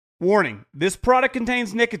Warning, this product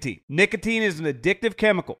contains nicotine. Nicotine is an addictive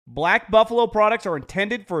chemical. Black Buffalo products are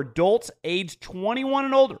intended for adults aged 21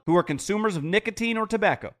 and older who are consumers of nicotine or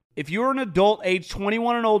tobacco. If you're an adult aged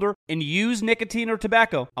 21 and older and use nicotine or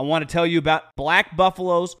tobacco, I want to tell you about Black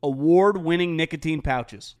Buffalo's award-winning nicotine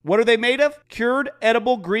pouches. What are they made of? Cured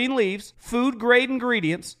edible green leaves, food-grade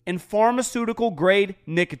ingredients, and pharmaceutical-grade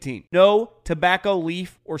nicotine. No tobacco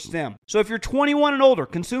leaf or stem. So if you're 21 and older,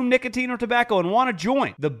 consume nicotine or tobacco, and want to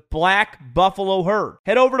join the Black Buffalo herd,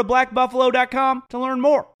 head over to blackbuffalo.com to learn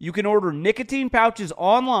more. You can order nicotine pouches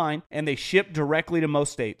online, and they ship directly to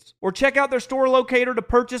most states. Or check out their store locator to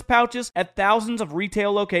purchase pouches at thousands of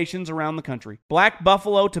retail locations around the country. Black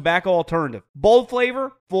Buffalo Tobacco Alternative. Bold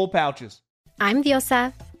flavor, full pouches. I'm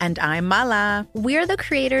Diosa. And I'm Mala. We're the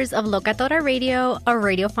creators of Locatora Radio, a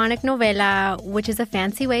radiophonic novela, which is a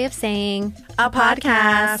fancy way of saying a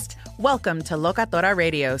podcast. Welcome to Locatora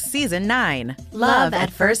Radio Season 9. Love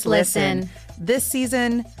at First Listen. This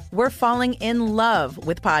season, we're falling in love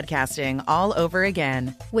with podcasting all over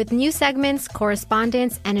again. With new segments,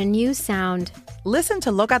 correspondence, and a new sound. Listen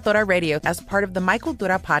to Locatora Radio as part of the My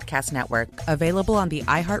Cultura Podcast Network, available on the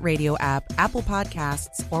iHeartRadio app, Apple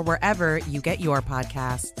Podcasts, or wherever you get your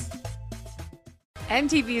podcasts.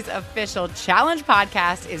 MTV's official Challenge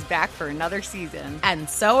podcast is back for another season. And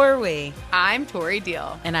so are we. I'm Tori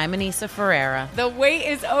Deal. And I'm Anissa Ferreira. The wait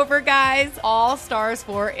is over, guys. All Stars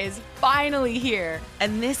 4 is finally here.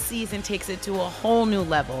 And this season takes it to a whole new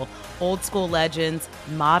level. Old school legends,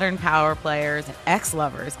 modern power players, and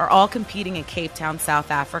ex-lovers are all competing in Cape Town, South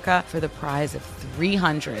Africa for the prize of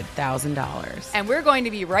 $300,000. And we're going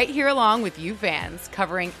to be right here along with you fans,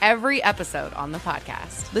 covering every episode on the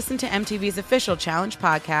podcast. Listen to MTV's official Challenge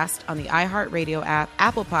podcast on the iHeartRadio app,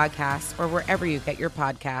 Apple Podcasts, or wherever you get your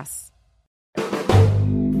podcasts.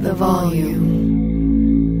 The Volume.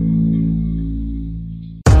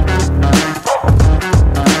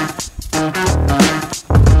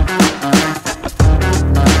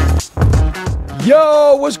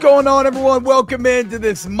 Yo, what's going on, everyone? Welcome into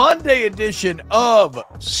this Monday edition of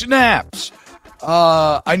Snaps.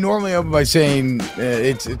 I normally open by saying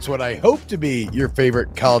it's what I hope to be your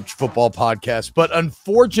favorite college football podcast, but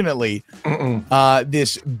unfortunately,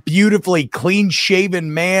 this beautifully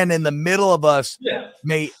clean-shaven man in the middle of us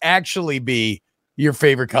may actually be your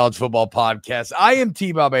favorite college football podcast. I am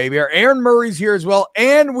T-Bob Baby. Aaron Murray's here as well,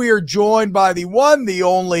 and we are joined by the one, the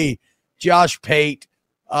only Josh Pate,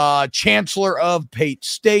 Chancellor of Pate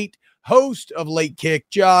State, host of Late Kick.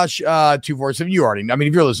 Josh, 247. You already, I mean,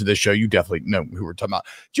 if you're listening to this show, you definitely know who we're talking about.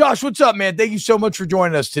 Josh, what's up, man? Thank you so much for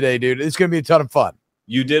joining us today, dude. It's going to be a ton of fun.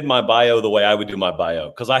 You did my bio the way I would do my bio,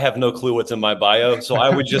 because I have no clue what's in my bio. So I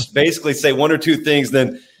would just basically say one or two things,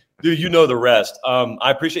 then, dude, you know the rest.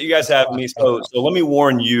 I appreciate you guys having me. So let me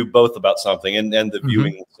warn you both about something and the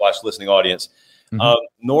viewing / listening audience.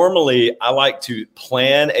 Normally, I like to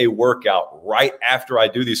plan a workout right after I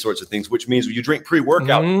do these sorts of things, which means you drink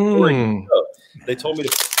pre-workout. They told me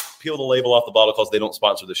to peel the label off the bottle because they don't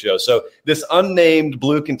sponsor the show. So this unnamed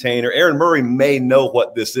blue container, Aaron Murray may know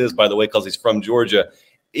what this is, by the way, because he's from Georgia.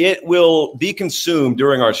 It will be consumed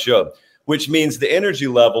during our show, which means the energy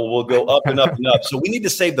level will go up and up and up. So we need to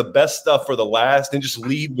save the best stuff for the last and just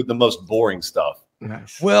lead with the most boring stuff.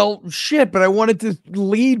 Nice. Well, shit, but I wanted to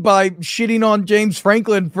lead by shitting on James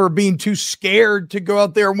Franklin for being too scared to go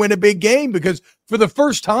out there and win a big game, because for the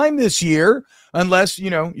first time this year, unless,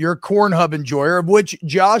 you know, you're a corn hub enjoyer, of which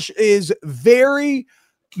Josh is very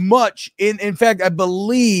much in fact, I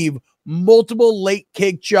believe multiple Late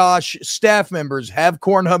Kick Josh staff members have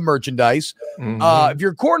corn hub merchandise. If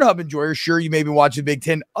you're a corn hub enjoyer, sure, you may be watching the Big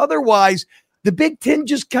Ten. Otherwise, the Big Ten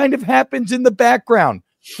just kind of happens in the background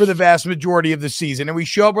for the vast majority of the season. And we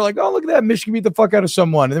show up, we're like, oh, look at that, Michigan beat the fuck out of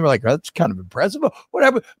someone. And then we're like, oh, that's kind of impressive.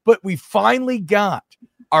 Whatever. But we finally got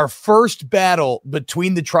our first battle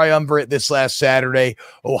between the triumvirate this last Saturday.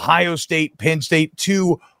 Ohio State, Penn State,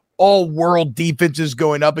 two all-world defenses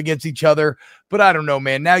going up against each other. But I don't know,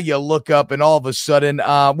 man. Now you look up and all of a sudden,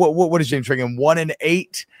 what is James Franklin?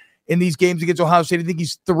 1-8 in these games against Ohio State. I think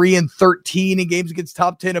he's 3-13 in games against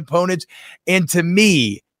top 10 opponents. And to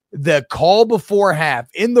me, the call before half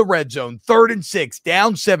in the red zone, 3rd and 6,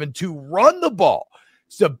 down 7 to run the ball.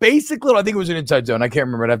 So basic little, I think it was an inside zone. I can't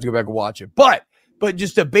remember. I'd have to go back and watch it. But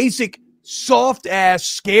just a basic soft ass,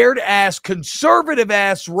 scared ass, conservative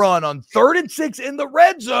ass run on 3rd and 6 in the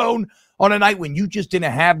red zone on a night when you just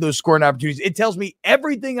didn't have those scoring opportunities. It tells me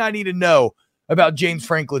everything I need to know about James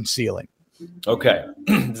Franklin's ceiling. Okay.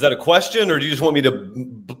 Is that a question, or do you just want me to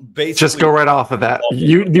basically just go right off of that?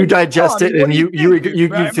 You digest it, and you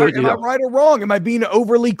feel am I right or wrong? Am I being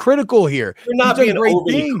overly critical here? You're not being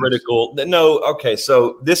overly critical. No. Okay.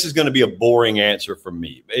 So this is going to be a boring answer from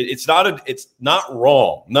me. It's not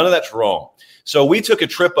wrong. None of that's wrong. So we took a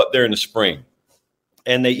trip up there in the spring,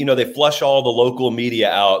 and they flush all the local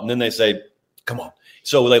media out, and then they say, "Come on."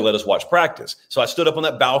 So they let us watch practice. So I stood up on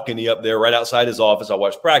that balcony up there right outside his office. I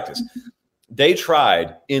watched practice. They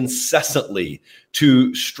tried incessantly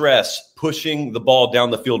to stress pushing the ball down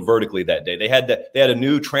the field vertically that day. They had a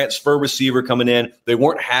new transfer receiver coming in. They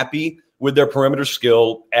weren't happy with their perimeter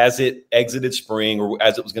skill as it exited spring, or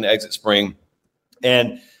as it was going to exit spring.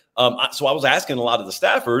 And so I was asking a lot of the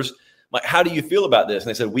staffers, like, how do you feel about this? And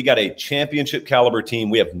they said, we got a championship caliber team.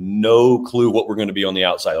 We have no clue what we're going to be on the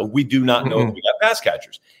outside. We do not know if we got pass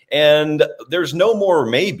catchers. And there's no more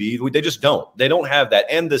maybe. They just don't. They don't have that.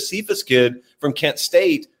 And the Cephas kid from Kent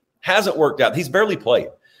State hasn't worked out. He's barely played.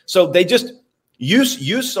 So they just you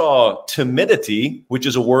saw timidity, which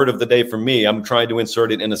is a word of the day for me. I'm trying to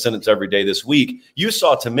insert it in a sentence every day this week. You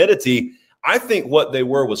saw timidity. I think what they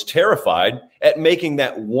were was terrified at making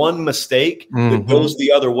that one mistake that goes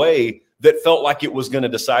the other way that felt like it was going to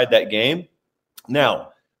decide that game.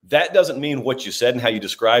 Now, that doesn't mean what you said and how you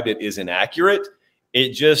described it is inaccurate.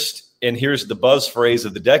 It just, and here's the buzz phrase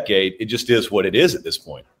of the decade, it just is what it is at this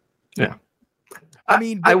point. Yeah. I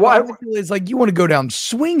mean, it's like you want to go down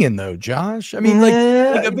swinging, though, Josh. I mean,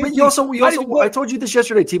 but you also, I told you this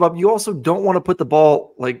yesterday, T-Bob. You also don't want to put the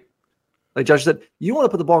ball, like Josh said, you want to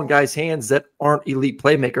put the ball in guys' hands that aren't elite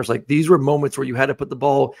playmakers. Like, these were moments where you had to put the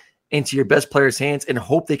ball into your best players' hands and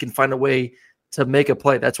hope they can find a way to make a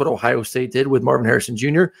play. That's what Ohio State did with Marvin Harrison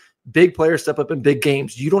Jr. Big players step up in big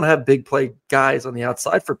games. You don't have big play guys on the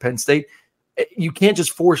outside for Penn State. You can't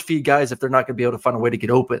just force feed guys if they're not going to be able to find a way to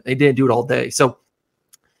get open. They didn't do it all day. So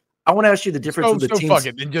I want to ask you the difference with the teams. Fuck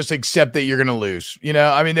it, and just accept that you're going to lose.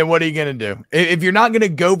 I mean, then what are you going to do? If you're not going to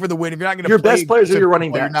go for the win, if you're not going to, your best players are your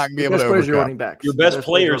running backs. You're not going to be able to overcome. Your running backs. Your best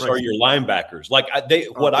players are your linebackers. Like I thought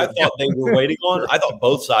they were waiting on. I thought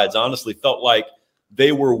both sides honestly felt like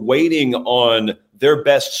they were waiting on their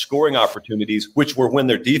best scoring opportunities, which were when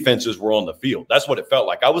their defenses were on the field. That's what it felt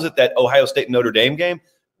like. I was at that Ohio State Notre Dame game.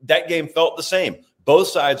 That game felt the same. Both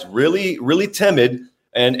sides really, really timid.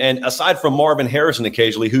 And aside from Marvin Harrison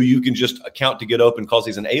occasionally, who you can just account to get open because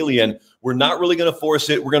he's an alien, we're not really going to force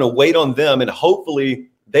it. We're going to wait on them, and hopefully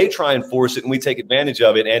they try and force it and we take advantage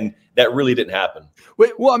of it. And that really didn't happen.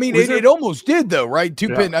 Well, I mean, it almost did, though, right?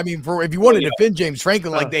 I mean, if you want to defend James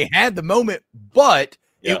Franklin, like they had the moment, but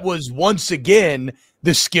it was once again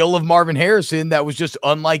the skill of Marvin Harrison that was just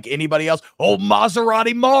unlike anybody else. Oh,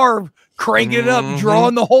 Maserati Marv cranking it up,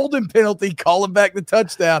 drawing the holding penalty, calling back the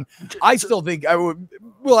touchdown. I still think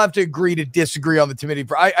we'll have to agree to disagree on the timidity.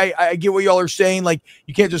 I get what y'all are saying. Like,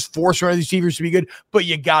 you can't just force one of these receivers to be good, but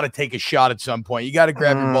you got to take a shot at some point. You got to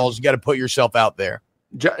grab your balls. You got to put yourself out there.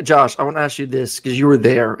 Josh, I want to ask you this because you were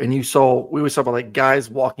there and we always talk about like guys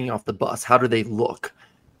walking off the bus. How do they look?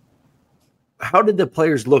 How did the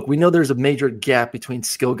players look? We know there's a major gap between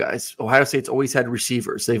skill guys. Ohio State's always had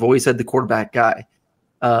receivers. They've always had the quarterback guy.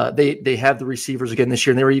 They have the receivers again this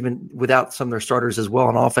year, and they were even without some of their starters as well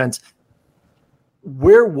on offense.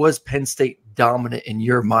 Where was Penn State dominant in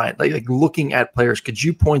your mind? Like looking at players, could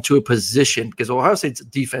you point to a position? Because Ohio State's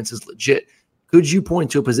defense is legit. Could you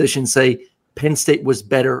point to a position, say Penn State was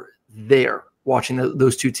better there watching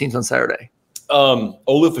those two teams on Saturday? Olu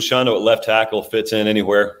Fashanu at left tackle fits in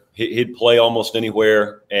anywhere. He'd play almost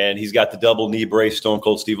anywhere, and he's got the double knee brace, Stone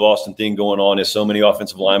Cold Steve Austin thing going on, as so many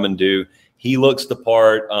offensive linemen do. He looks the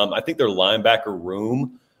part. I think their linebacker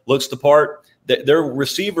room looks the part. Their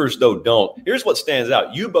receivers, though, don't. Here's what stands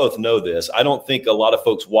out. You both know this. I don't think a lot of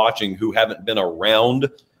folks watching who haven't been around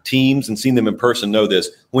teams and seen them in person know this.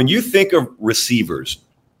 When you think of receivers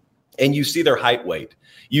and you see their height weight,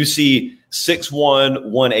 you see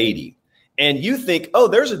 6'1", 180. And you think, oh,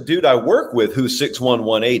 there's a dude I work with who's 6'1",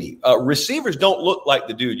 180. Receivers don't look like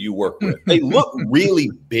the dude you work with. They look really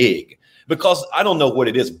big because I don't know what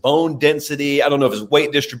it is, bone density. I don't know if it's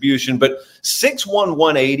weight distribution, but 6'1",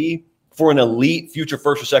 180 for an elite future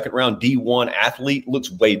first or second round D1 athlete looks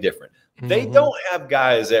way different. They don't have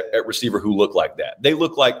guys at receiver who look like that. They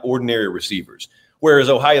look like ordinary receivers, whereas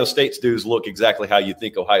Ohio State's dudes look exactly how you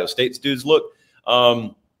think Ohio State's dudes look.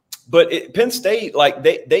 But Penn State, like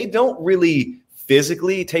they don't really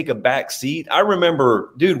physically take a back seat. I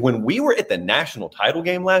remember, dude, when we were at the national title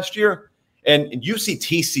game last year and you see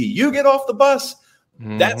TCU get off the bus,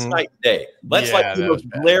 that's night and day. That's like the most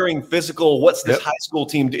glaring physical. What's this high school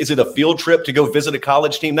team? Is it a field trip to go visit a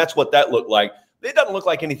college team? That's what that looked like. It doesn't look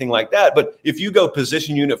like anything like that. But if you go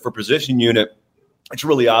position unit for position unit, it's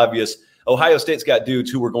really obvious. Ohio State's got dudes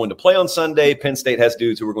who are going to play on Sunday. Penn State has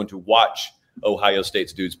dudes who are going to watch Ohio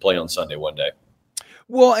State's dudes play on Sunday one day.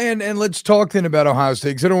 Well, and let's talk then about Ohio State,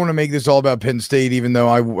 because I don't want to make this all about Penn State, even though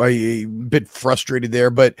I'm a bit frustrated there.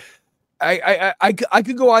 But I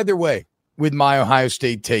could go either way with my Ohio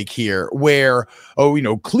State take here, where,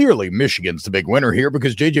 clearly Michigan's the big winner here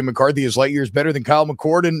because J.J. McCarthy is light years better than Kyle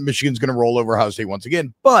McCord, and Michigan's going to roll over Ohio State once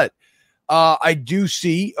again. But I do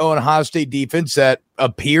see an Ohio State defense that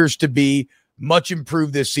appears to be much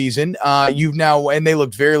improved this season. You've now, and they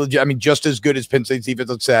looked very legit. I mean, just as good as Penn State's defense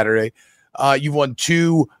on Saturday. You've won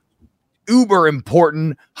 2 uber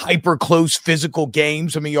important, hyper close physical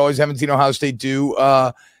games. I mean, you always haven't seen Ohio State do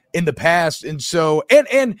in the past. And so,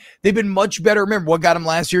 and they've been much better. Remember what got them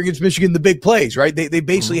last year against Michigan, the big plays, right? They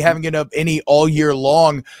basically haven't given up any all year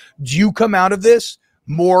long. Do you come out of this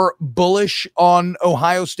more bullish on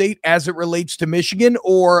Ohio State as it relates to Michigan,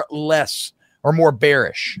 or less, or more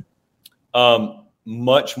bearish?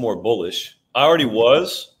 Much more bullish. I already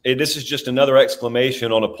was. This is just another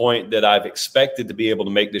exclamation on a point that I've expected to be able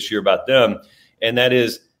to make this year about them. And that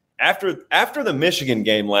is, after the Michigan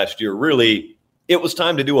game last year, really, it was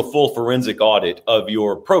time to do a full forensic audit of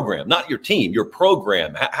your program, not your team, your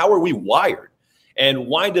program. How are we wired? And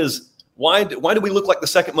why do we look like the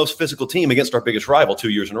second most physical team against our biggest rival 2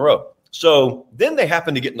 years in a row? So then they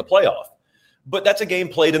happen to get in the playoff. But that's a game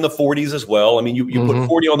played in the 40s as well. I mean, you put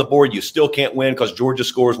 40 on the board, you still can't win because Georgia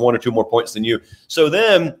scores 1 or 2 more points than you. So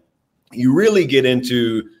then you really get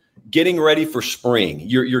into getting ready for spring.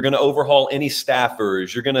 You're going to overhaul any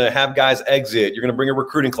staffers. You're going to have guys exit. You're going to bring a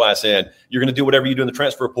recruiting class in. You're going to do whatever you do in the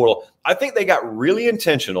transfer portal. I think they got really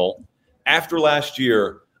intentional after last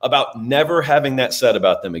year about never having that said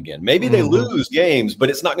about them again. Maybe they lose games, but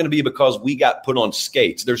it's not going to be because we got put on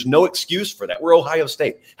skates. There's no excuse for that. We're Ohio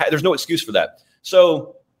State. There's no excuse for that.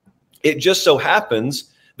 So it just so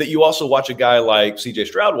happens that you also watch a guy like C.J.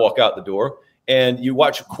 Stroud walk out the door, and you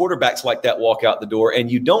watch quarterbacks like that walk out the door, and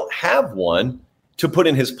you don't have one to put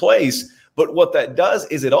in his place. But what that does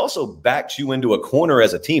is it also backs you into a corner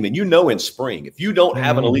as a team. And in spring, if you don't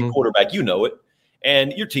have an elite quarterback, you know it.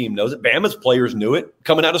 And your team knows it. Bama's players knew it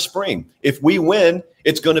coming out of spring. If we win,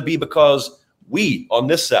 it's going to be because we, on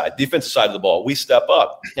this side, defensive side of the ball, we step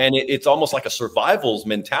up. And it's almost like a survivalist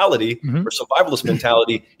mentality,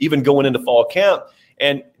 even going into fall camp.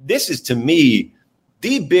 And this is, to me,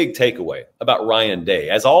 the big takeaway about Ryan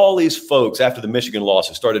Day. As all these folks after the Michigan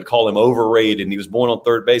losses started to call him overrated and he was born on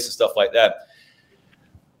third base and stuff like that,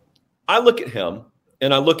 I look at him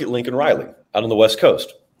and I look at Lincoln Riley out on the West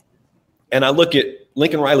Coast. And I look at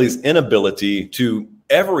Lincoln Riley's inability to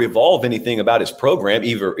ever evolve anything about his program,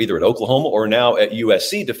 either at Oklahoma or now at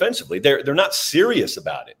USC defensively. They're not serious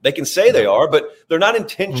about it. They can say they are, but they're not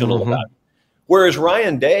intentional about it. Whereas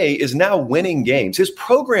Ryan Day is now winning games. His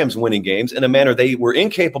program's winning games in a manner they were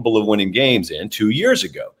incapable of winning games in 2 years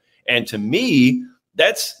ago. And to me,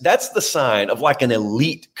 that's the sign of like an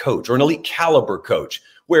elite coach or an elite caliber coach,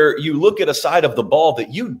 where you look at a side of the ball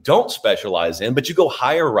that you don't specialize in, but you go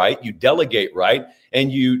hire right, you delegate right, and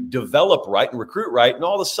you develop right and recruit right. And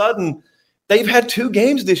all of a sudden, they've had 2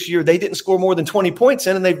 games this year they didn't score more than 20 points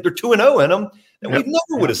in, and they're 2-0 in them. And we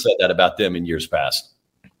never would have said that about them in years past.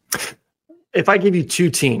 If I give you 2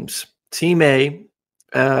 teams, Team A,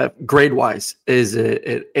 grade-wise, is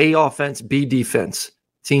an A offense, B defense.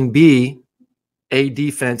 Team B, A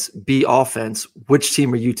defense, B offense. Which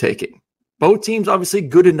team are you taking? Both teams obviously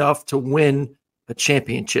good enough to win a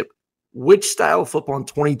championship. Which style of football in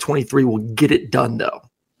 2023 will get it done, though?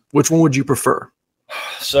 Which one would you prefer?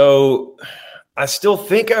 So I still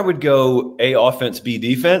think I would go A offense, B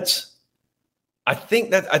defense. I think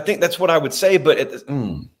that's what I would say. But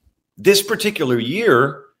this particular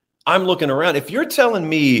year, I'm looking around. If you're telling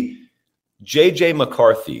me J.J.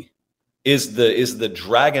 McCarthy is the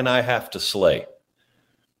dragon I have to slay,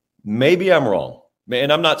 maybe I'm wrong.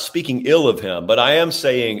 And I'm not speaking ill of him, but I am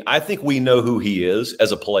saying I think we know who he is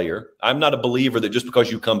as a player. I'm not a believer that just because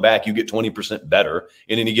you come back, you get 20% better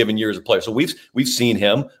in any given year as a player. So we've seen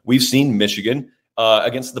him. We've seen Michigan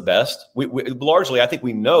against the best. We largely, I think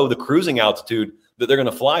we know the cruising altitude that they're going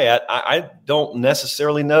to fly at. I don't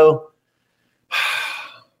necessarily know.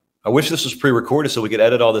 I wish this was pre-recorded so we could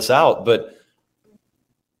edit all this out, but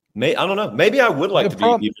I don't know. Maybe I would like to be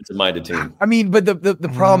a defensive-minded team. I mean, but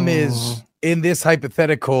the problem is, in this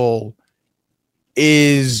hypothetical,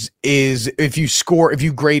 is if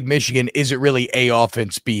you grade Michigan, is it really A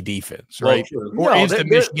offense, B defense, right? Well, or is the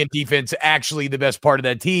Michigan defense actually the best part of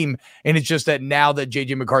that team? And it's just that now that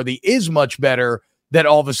J.J. McCarthy is much better, that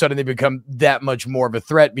all of a sudden they become that much more of a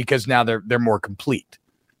threat because now they're more complete.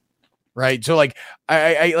 Right. So like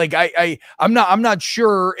I'm not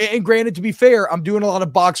sure. And granted, to be fair, I'm doing a lot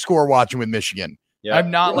of box score watching with Michigan. Yeah.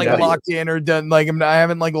 I'm not locked in or done. Like I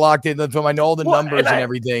haven't locked in the film. I know all the numbers and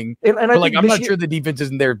everything. And I think I'm not sure the defense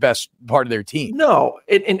isn't their best part of their team. No,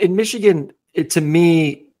 in Michigan, it to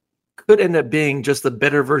me could end up being just the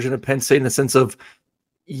better version of Penn State in the sense of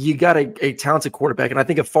you got a talented quarterback, and I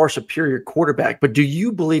think a far superior quarterback. But do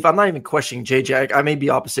you believe? I'm not even questioning JJ. I may be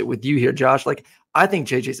opposite with you here, Josh. Like I think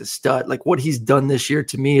JJ's a stud. Like what he's done this year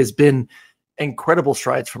to me has been incredible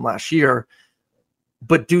strides from last year.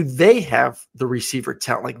 But do they have the receiver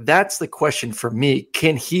talent? Like that's the question for me.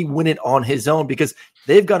 Can he win it on his own? Because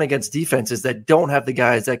they've gone against defenses that don't have the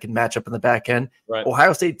guys that can match up in the back end. Right.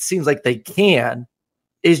 Ohio State seems like they can.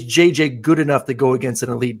 Is JJ good enough to go against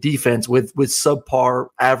an elite defense with subpar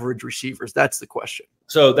average receivers? That's the question.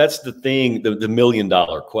 So that's the thing, the $1 million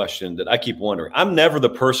question that I keep wondering. I'm never the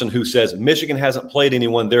person who says Michigan hasn't played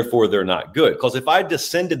anyone, therefore they're not good. Because if I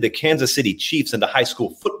descended the Kansas City Chiefs into high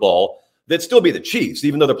school football, they'd still be the Chiefs,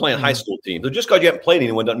 even though they're playing high school teams. So just because you haven't played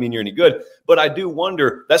anyone doesn't mean you're any good. But I do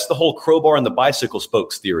wonder, that's the whole crowbar and the bicycle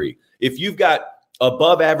spokes theory. If you've got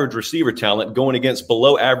above average receiver talent going against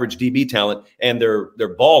below average DB talent and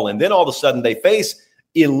they're balling, then all of a sudden they face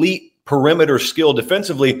elite perimeter skill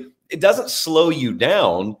defensively, it doesn't slow you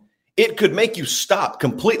down. It could make you stop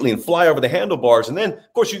completely and fly over the handlebars. And then,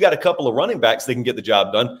 of course, you got a couple of running backs that can get the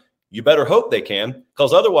job done. You better hope they can,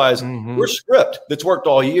 because otherwise your script that's worked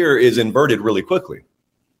all year is inverted really quickly.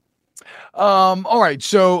 All right,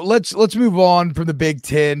 so let's move on from the Big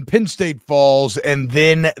Ten. Penn State falls, and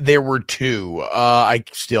then there were two. I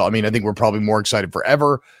think we're probably more excited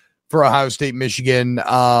forever for Ohio State, Michigan.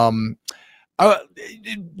 Do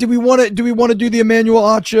we want to do the Emmanuel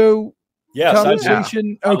Acho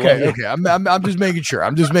conversation? Okay. I'm just making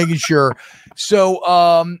sure. So,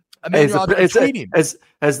 Emmanuel Acho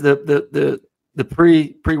has the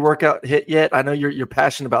pre-workout hit yet? I know you're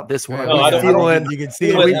passionate about this one. No, I don't you can see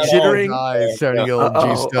it jittering. Starting to get a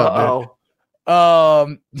little juiced up.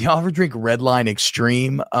 You ever drink Red Line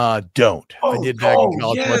Extreme? Don't. I did back in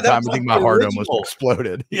college one time. I think my heart almost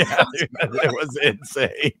exploded. Yeah, it was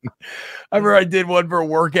insane. I remember I did one for a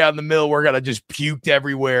workout in the middle workout. I just puked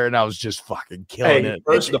everywhere, and I was just fucking killing it.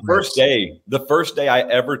 The first day I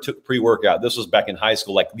ever took pre-workout, this was back in high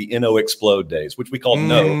school, like the NO Explode days, which we called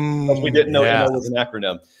NO, because we didn't know NO was an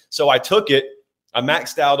acronym. So I took it. I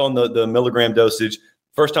maxed out on the milligram dosage.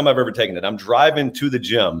 First time I've ever taken it. I'm driving to the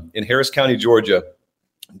gym in Harris County, Georgia.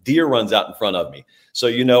 Deer runs out in front of me. So,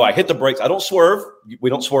 I hit the brakes. I don't swerve. We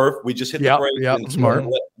don't swerve. We just hit the brakes. Yeah, smart.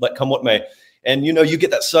 Let come what may. And, you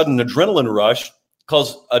get that sudden adrenaline rush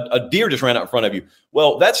because a deer just ran out in front of you.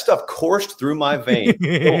 Well, that stuff coursed through my veins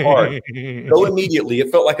so hard. So immediately,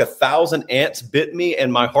 it felt like 1,000 ants bit me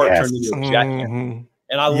and my heart turned into a jackhammer.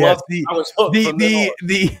 And I loved it. I was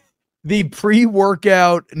hooked the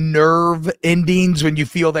pre-workout nerve endings when you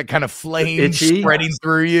feel that kind of flame spreading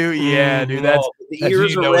through you. Yeah, dude, the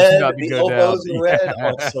ears are red, the elbows are red.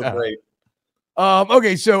 Oh, it's so great.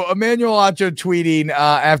 Okay, so Emmanuel Acho tweeting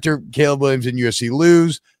after Caleb Williams and USC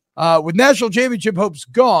lose. With national championship hopes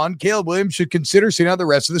gone, Caleb Williams should consider sitting out the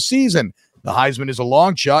rest of the season. The Heisman is a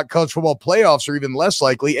long shot. College football playoffs are even less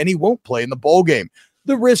likely, and he won't play in the bowl game.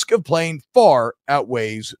 The risk of playing far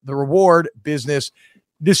outweighs the reward. Business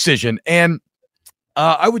decision. And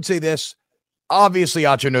I would say this, obviously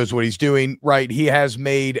Acho knows what he's doing, right? He has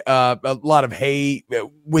made a lot of hay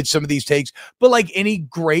with some of these takes, but like any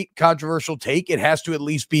great controversial take, it has to at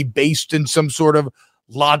least be based in some sort of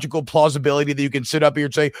logical plausibility that you can sit up here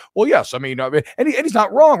and say, well, yes, and he's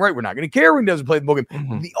not wrong, right? We're not going to care when he doesn't play the bowl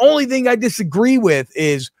game. The only thing I disagree with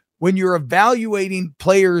is when you're evaluating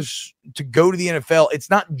players to go to the NFL,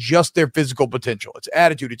 it's not just their physical potential. It's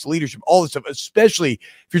attitude, it's leadership, all this stuff, especially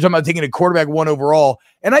if you're talking about taking a quarterback 1 overall.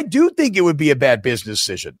 And I do think it would be a bad business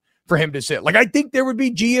decision for him to sit. Like, I think there would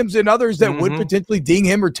be GMs and others that would potentially ding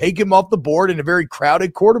him or take him off the board in a very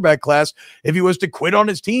crowded quarterback class if he was to quit on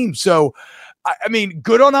his team. So, I mean,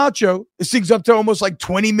 good on Acho. This thing's up to almost like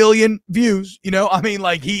 20 million views. He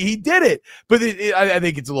did it. But I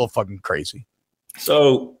think it's a little fucking crazy.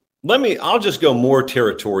 So, I'll just go more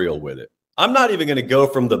territorial with it. I'm not even going to go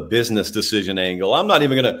from the business decision angle. I'm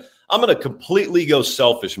going to completely go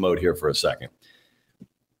selfish mode here for a second.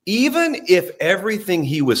 Even if everything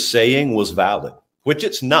he was saying was valid, which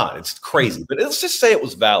it's not, it's crazy, but let's just say it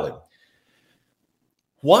was valid.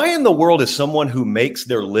 Why in the world is someone who makes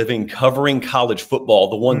their living covering college football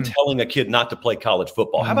the one telling a kid not to play college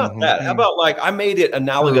football? How about that? How about I made it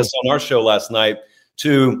analogous on our show last night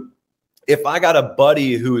to if I got a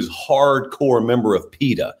buddy who is hardcore member of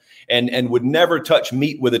PETA and would never touch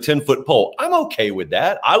meat with a 10-foot pole, I'm okay with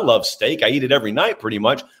that. I love steak. I eat it every night pretty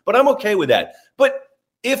much, but I'm okay with that. But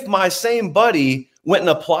if my same buddy went and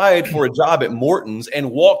applied for a job at Morton's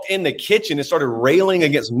and walked in the kitchen and started railing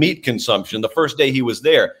against meat consumption the first day he was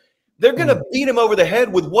there, they're going to beat him over the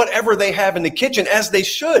head with whatever they have in the kitchen, as they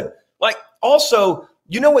should. Like, also,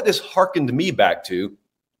 you know what this harkened me back to,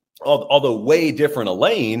 although way different a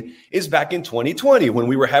lane, is back in 2020 when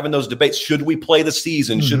we were having those debates. Should we play the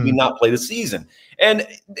season? Should we not play the season? And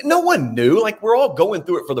no one knew. Like, we're all going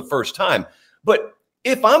through it for the first time. But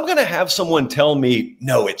if I'm going to have someone tell me,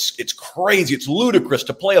 no, it's crazy, it's ludicrous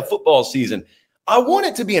to play a football season, I want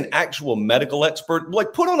it to be an actual medical expert.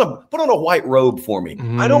 Like, put on a white robe for me.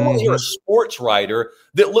 I don't want to hear a sports writer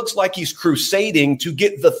that looks like he's crusading to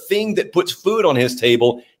get the thing that puts food on his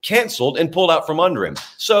table canceled and pulled out from under him.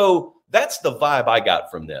 So that's the vibe I got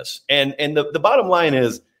from this. And the bottom line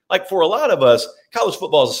is, like, for a lot of us, college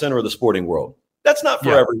football is the center of the sporting world. That's not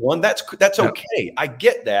for everyone. That's okay. I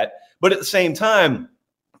get that. But at the same time,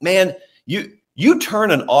 man, you turn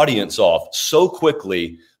an audience off so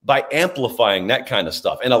quickly by amplifying that kind of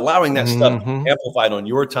stuff and allowing that stuff amplified on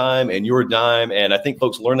your time and your dime. And I think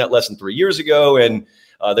folks learned that lesson 3 years ago, and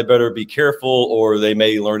they better be careful, or they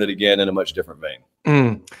may learn it again in a much different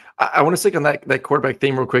vein. I want to stick on that quarterback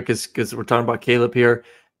theme real quick, because we're talking about Caleb here.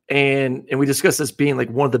 And we discussed this being like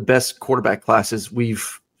one of the best quarterback classes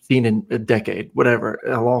we've seen in a decade, whatever,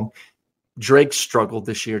 along. Drake struggled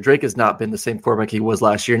this year. Drake has not been the same quarterback he was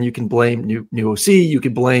last year, and you can blame new OC, you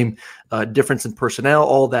can blame difference in personnel,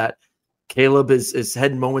 all that. Caleb has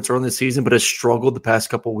had moments early in the season, but has struggled the past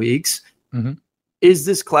couple weeks. Is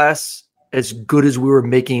this class as good as we were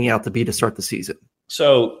making it out to be to start the season?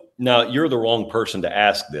 So now you're the wrong person to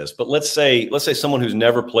ask this, but let's say someone who's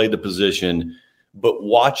never played the position but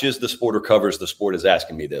watches the sport or covers the sport is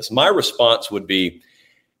asking me this. My response would be,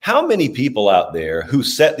 how many people out there who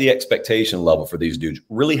set the expectation level for these dudes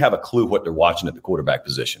really have a clue what they're watching at the quarterback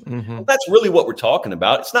position? Well, that's really what we're talking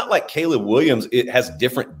about. It's not like Caleb Williams, it has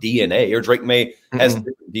different DNA, or Drake May has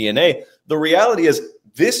different DNA. The reality is,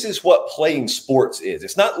 this is what playing sports is.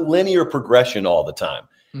 It's not linear progression all the time.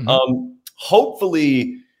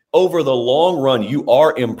 Hopefully, over the long run, you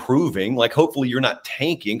are improving. Like, hopefully you're not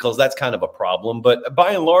tanking, because that's kind of a problem. But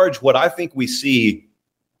by and large, what I think we see,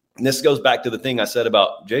 and this goes back to the thing I said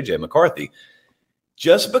about J.J. McCarthy.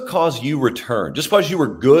 Just because you return, just because you were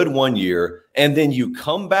good one year and then you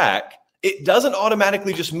come back, it doesn't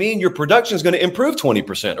automatically just mean your production is going to improve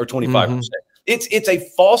 20% or 25%. It's a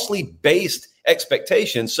falsely based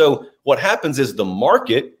expectation. So what happens is the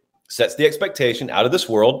market sets the expectation out of this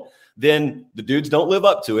world. Then the dudes don't live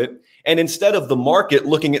up to it. And instead of the market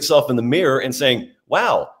looking itself in the mirror and saying,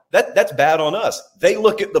 wow, that's bad on us, they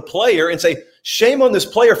look at the player and say, shame on this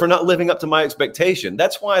player for not living up to my expectation.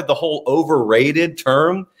 That's why the whole overrated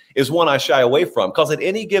term is one I shy away from, because at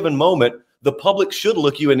any given moment, the public should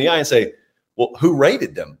look you in the eye and say, well, who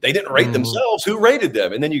rated them? They didn't rate themselves. Who rated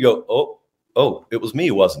them? And then you go, oh, it was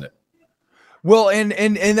me, wasn't it? Well, and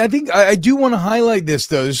I think I do want to highlight this,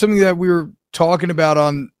 though. There's something that we were talking about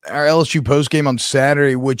on our LSU postgame on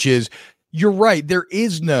Saturday, which is, you're right. It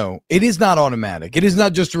is not automatic. It is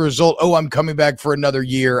not just a result. Oh, I'm coming back for another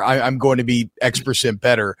year. I'm going to be X%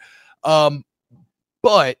 better.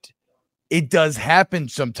 But it does happen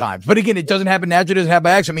sometimes. But again, it doesn't happen naturally. It doesn't happen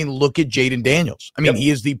by accident. I mean, look at Jaden Daniels. I mean, he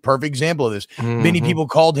is the perfect example of this. Many people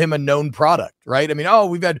called him a known product, right? I mean,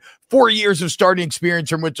 we've had 4 years of starting experience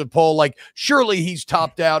from which to pull, like, surely he's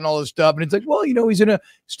topped out and all this stuff. And it's like, well, he's in a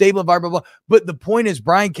stable environment. Blah, blah. But the point is,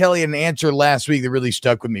 Brian Kelly had an answer last week that really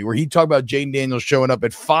stuck with me, where he talked about Jaden Daniels showing up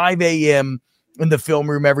at 5 a.m. in the film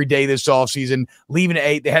room every day this offseason, leaving at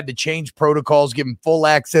 8. They had to change protocols, give him full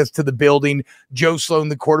access to the building. Joe Sloan,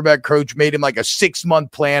 the quarterback coach, made him like a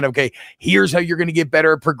 6-month plan. Okay, here's how you're going to get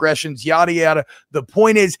better at progressions, yada, yada. The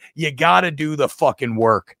point is, you got to do the fucking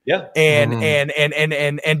work. Yeah. And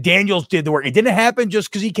Daniels did the work. It didn't happen just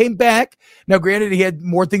because he came back. Now, granted, he had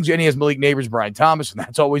more things, and he has Malik Neighbors, Brian Thomas, and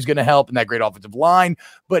that's always going to help, and that great offensive line.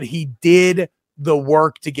 But he did the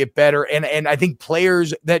work to get better. And I think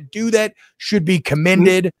players that do that should be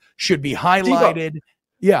commended, should be highlighted.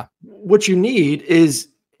 Yeah. What you need is,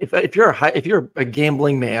 if you're a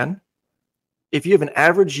gambling man, if you have an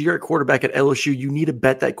average year at quarterback at LSU, you need to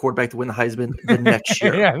bet that quarterback to win the Heisman the next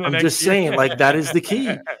year. I'm just saying, like, that is the key.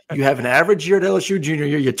 You have an average year at LSU junior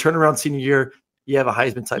year, you turn around senior year, you have a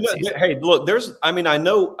Heisman type season. Hey, look, I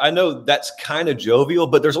know that's kind of jovial,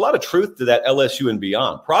 but there's a lot of truth to that LSU and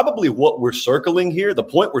beyond. Probably what we're circling here, the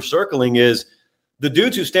point we're circling is, The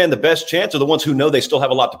dudes who stand the best chance are the ones who know they still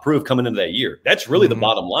have a lot to prove coming into that year. That's really the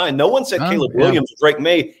bottom line. No one said Caleb Williams or Drake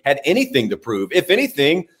May had anything to prove. If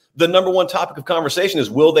anything, the number one topic of conversation is,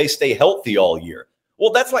 will they stay healthy all year?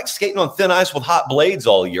 Well, that's like skating on thin ice with hot blades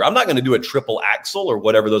all year. I'm not going to do a triple axel or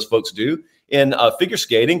whatever those folks do in figure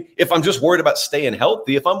skating if I'm just worried about staying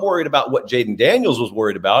healthy. If I'm worried about what Jaden Daniels was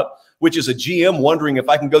worried about, which is a GM wondering if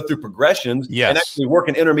I can go through progressions and actually work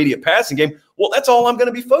an intermediate passing game, well, that's all I'm going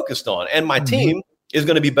to be focused on. And my team is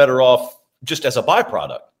going to be better off just as a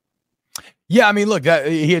byproduct. Yeah, I mean, look,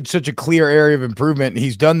 he had such a clear area of improvement.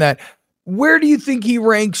 He's done that. Where do you think he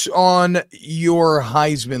ranks on your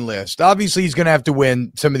Heisman list? Obviously, he's going to have to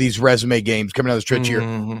win some of these resume games coming out of the stretch here,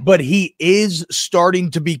 but he is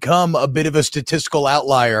starting to become a bit of a statistical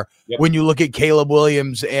outlier when you look at Caleb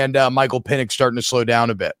Williams and Michael Penix starting to slow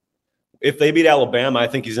down a bit. If they beat Alabama, I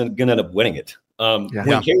think he's going to end up winning it.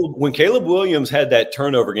 When Caleb Williams had that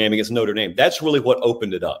turnover game against Notre Dame, that's really what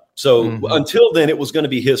opened it up. So until then, it was going to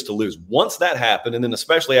be his to lose. Once that happened, and then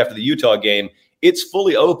especially after the Utah game, it's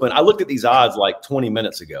fully open. I looked at these odds like 20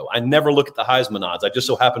 minutes ago. I never look at the Heisman odds. I just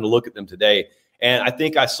so happened to look at them today. And I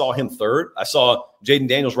think I saw him third. I saw Jaden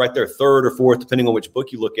Daniels right there, third or fourth, depending on which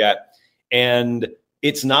book you look at. And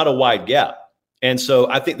it's not a wide gap. And so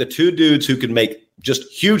I think the two dudes who can make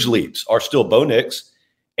just huge leaps are still Bo Nix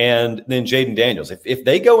and then Jaden Daniels. If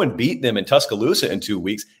they go and beat them in Tuscaloosa in 2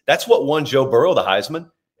 weeks, that's what won Joe Burrow the Heisman.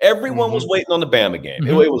 Everyone was waiting on the Bama game.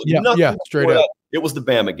 It was nothing straight up. It was the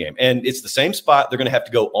Bama game. And it's the same spot. They're going to have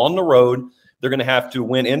to go on the road. They're going to have to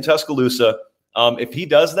win in Tuscaloosa. If he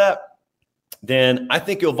does that, then I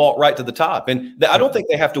think he'll vault right to the top. And I don't think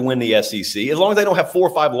they have to win the SEC. As long as they don't have 4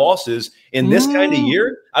 or 5 losses in this kind of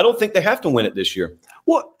year, I don't think they have to win it this year.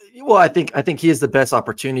 Well, I think he has the best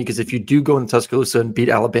opportunity, because if you do go into Tuscaloosa and beat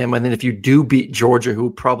Alabama, and then if you do beat Georgia, who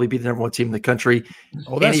would probably be the number 1 team in the country,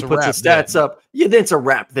 and he puts the stats up, then it's a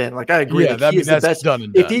wrap. Then, like, I agree, he is the best. Done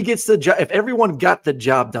and done. If he gets the job, if everyone got the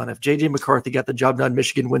job done, if JJ McCarthy got the job done,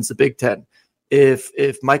 Michigan wins the Big Ten. If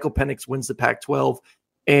Michael Penix wins the Pac-12,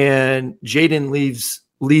 and Jaden leads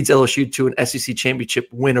LSU to an SEC championship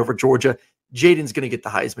win over Georgia, Jaden's going to get the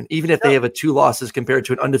Heisman, even if they have a 2 losses compared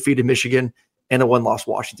to an undefeated Michigan and a 1-loss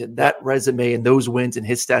Washington. That resume and those wins and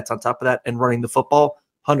his stats on top of that and running the football,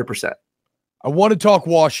 100%. I want to talk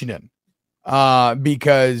Washington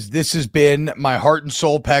because this has been my heart and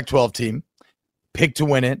soul Pac-12 team, picked to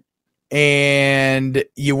win it. And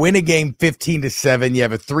you win a game 15-7. You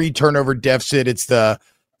have a 3-turnover deficit. It's the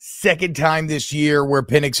second time this year where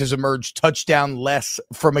Penix has emerged touchdown less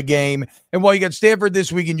from a game. And while you got Stanford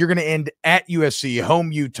this weekend, you're going to end at USC,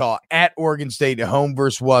 home Utah, at Oregon State, home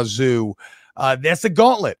versus Wazoo. That's the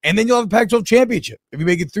gauntlet. And then you'll have a Pac-12 championship if you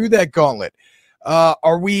make it through that gauntlet.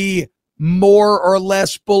 Are we more or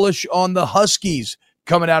less bullish on the Huskies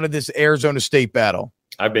coming out of this Arizona State battle?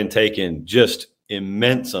 I've been taking just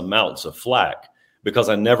immense amounts of flack because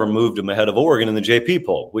I never moved them ahead of Oregon in the JP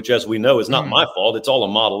poll, which, as we know, is not my fault. It's all a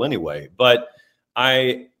model anyway. But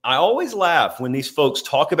I always laugh when these folks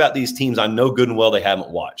talk about these teams I know good and well they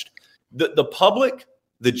haven't watched. The public,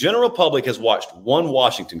 the general public, has watched one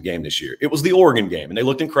Washington game this year. It was the Oregon game, and they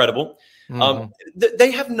looked incredible.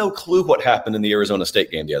 They have no clue what happened in the Arizona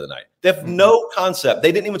State game the other night. They have no concept.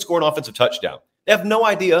 They didn't even score an offensive touchdown. They have no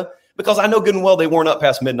idea, because I know good and well they weren't up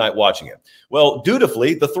past midnight watching it. Well,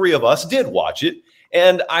 dutifully, the 3 of us did watch it,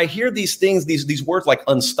 and I hear these things, these words like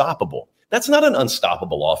unstoppable. That's not an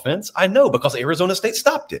unstoppable offense. I know, because Arizona State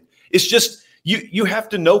stopped it. It's just you have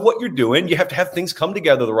to know what you're doing. You have to have things come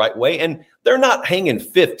together the right way, and they're not hanging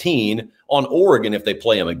 15 on Oregon if they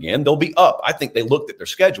play them again. They'll be up. I think they looked at their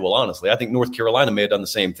schedule, honestly. I think North Carolina may have done the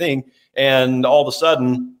same thing, and all of a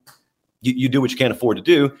sudden you do what you can't afford to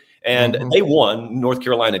do. And they won. North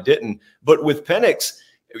Carolina didn't. But with Penix,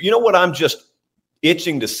 you know what I'm just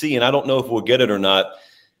itching to see, and I don't know if we'll get it or not.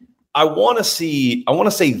 I want to see them.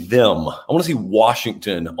 I want to see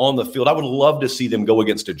Washington on the field. I would love to see them go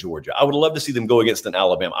against a Georgia. I would love to see them go against an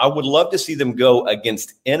Alabama. I would love to see them go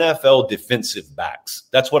against NFL defensive backs.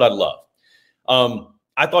 That's what I'd love.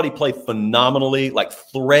 I thought he played phenomenally, like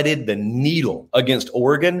threaded the needle against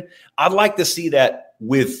Oregon. I'd like to see that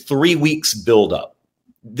with 3 weeks build up.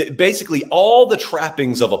 Basically all the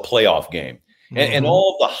trappings of a playoff game and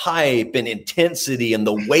all the hype and intensity and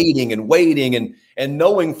the waiting and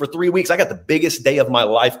knowing for 3 weeks, I got the biggest day of my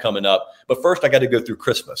life coming up. But first I got to go through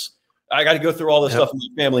Christmas. I got to go through all this stuff with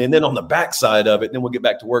my family. And then on the backside of it, then we'll get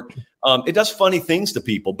back to work. It does funny things to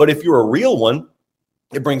people, but if you're a real one,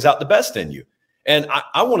 it brings out the best in you. And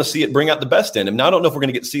I want to see it bring out the best in him. Now, I don't know if we're going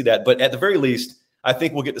to get to see that, but at the very least, I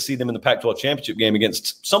think we'll get to see them in the Pac-12 championship game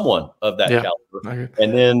against someone of that caliber,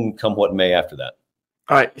 and then come what may after that.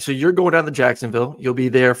 All right, so you're going down to Jacksonville. You'll be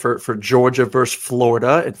there for Georgia versus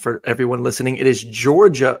Florida. And for everyone listening, it is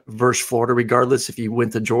Georgia versus Florida, regardless if you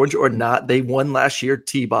went to Georgia or not. They won last year,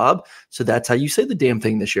 T-Bob. So that's how you say the damn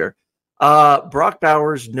thing this year. Brock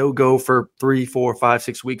Bowers, no go for 3, 4, 5,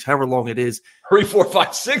 6 weeks, however long it is. 3, 4,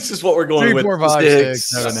 5, 6 is what we're going 3, with. 4, 5, 6,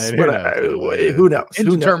 7, 8. Who knows?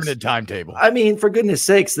 Indeterminate timetable. I mean, for goodness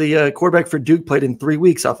sakes, the quarterback for Duke played in 3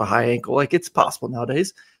 weeks off a high ankle. Like, it's possible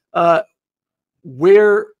nowadays.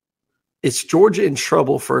 Where is Georgia in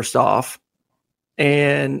trouble, first off?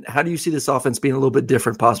 And how do you see this offense being a little bit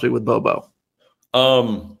different, possibly with Bobo?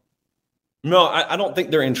 No, I don't think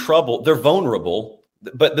they're in trouble. They're vulnerable,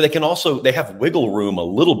 but they have wiggle room a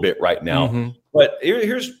little bit right now. Mm-hmm. But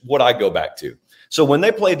here's what I go back to. So when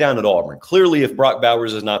they play down at Auburn, clearly if Brock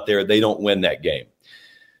Bowers is not there, they don't win that game.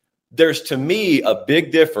 There's, to me, a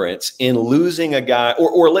big difference in losing a guy,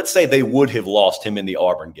 or let's say they would have lost him in the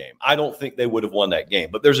Auburn game. I don't think they would have won that game.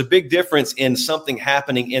 But there's a big difference in something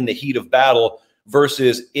happening in the heat of battle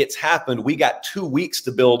versus it's happened. We got 2 weeks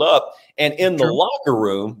to build up. And in the locker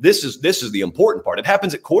room, this is the important part. It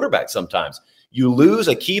happens at quarterback sometimes. You lose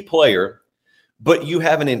a key player, but you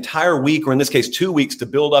have an entire week, or in this case, 2 weeks to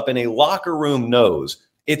build up, and a locker room knows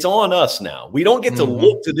it's on us now. We don't get to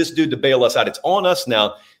look to this dude to bail us out. It's on us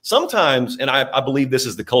now. Sometimes, and I believe this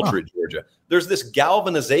is the culture at Georgia, there's this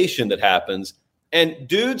galvanization that happens, and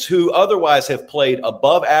dudes who otherwise have played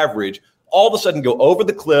above average all of a sudden go over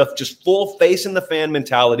the cliff, just full face in the fan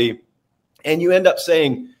mentality, and you end up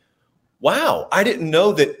saying, wow, I didn't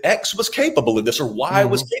know that X was capable of this, or Y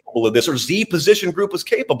was capable of this, or Z position group was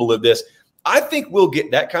capable of this. I think we'll get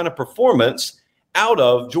that kind of performance out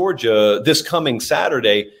of Georgia this coming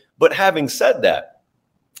Saturday. But having said that,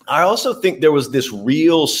 I also think there was this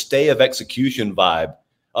real stay of execution vibe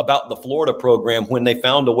about the Florida program when they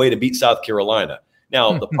found a way to beat South Carolina.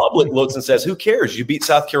 Now, the public looks and says, who cares? You beat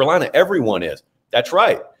South Carolina. Everyone is. That's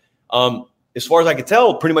right. As far as I can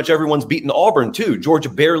tell, pretty much everyone's beaten Auburn too. Georgia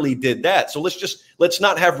barely did that. So let's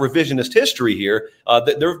not have revisionist history here.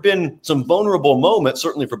 There have been some vulnerable moments,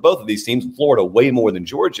 certainly for both of these teams, Florida way more than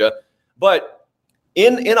Georgia. But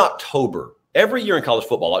in October, every year in college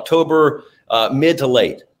football, October, mid to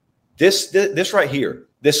late, this right here,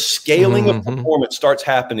 this scaling of performance starts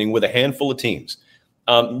happening with a handful of teams,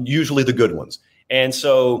 usually the good ones. And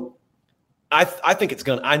so I think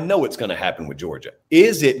I know it's going to happen with Georgia.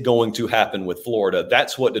 Is it going to happen with Florida?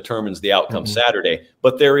 That's what determines the outcome Saturday.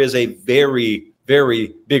 But there is a very,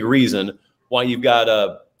 very big reason why you've got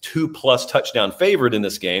a 2+ touchdown favorite in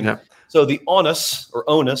this game. Yeah. So the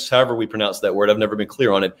onus, however we pronounce that word, I've never been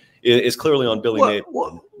clear on it, is clearly on Billy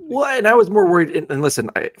Napier. Well, and I was more worried. And listen,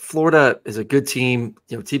 Florida is a good team.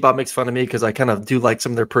 You know, T-Bob makes fun of me because I kind of do like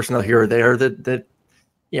some of their personnel here or there that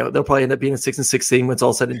you know, they'll probably end up being a 6-6 team when it's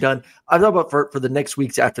all said and done. I'm talking about for the next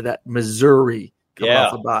weeks after that. Missouri coming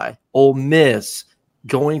off a bye. Ole Miss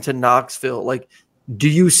going to Knoxville. Like, do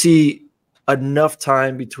you see enough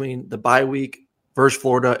time between the bye week versus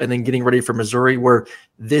Florida and then getting ready for Missouri where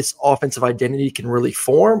this offensive identity can really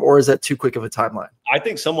form, or is that too quick of a timeline? I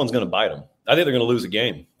think someone's going to bite them. I think they're going to lose a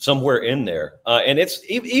game somewhere in there. And it's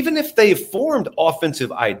even if they've formed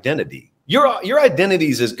offensive identity, your identity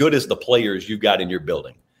is as good as the players you've got in your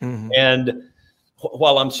building. And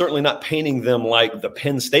while I'm certainly not painting them like the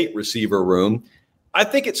Penn State receiver room, I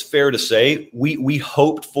think it's fair to say we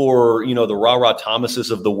hoped for, you know, the Ra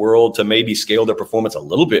Thomases of the world to maybe scale their performance a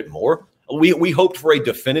little bit more. We hoped for a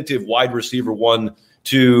definitive wide receiver one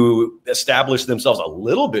to establish themselves a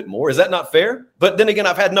little bit more. Is that not fair? But then again,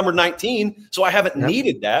 I've had number 19, so I haven't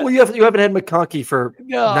needed that. Well, you haven't had McConkey for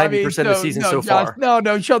 90% of the season so far.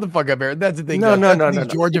 No, shut the fuck up, Aaron. That's the thing. No.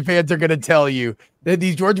 Georgia fans are going to tell you that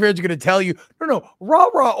these Georgia fans are going to tell you, no,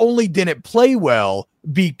 Ra only didn't play well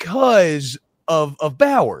because of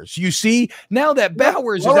Bowers. You see, now that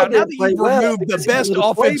Bowers is out, now that you've removed the best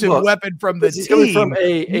offensive weapon from the team,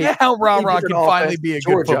 now Ra can finally be a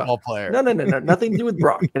good football player. No. Nothing to do with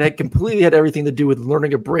Brock. It had completely had everything to do with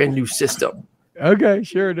learning a brand new system. Okay,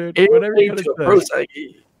 sure, dude. Whatever you say.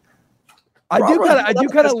 I do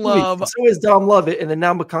kind of love. So is Dom Lovett, and then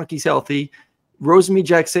now McConkey's healthy.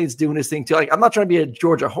 Rosemary-Jackson's doing his thing too. Like, I'm not trying to be a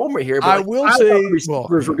Georgia homer here, but I will say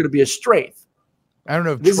receivers were going to be a strength. I don't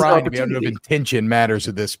know if trying to be, I don't know if intention matters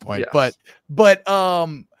at this point, but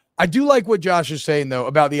I do like what Josh is saying though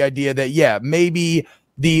about the idea that maybe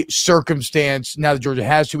the circumstance now that Georgia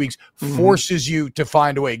has 2 weeks forces you to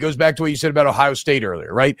find a way. It goes back to what you said about Ohio State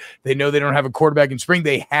earlier, right? They know they don't have a quarterback in spring.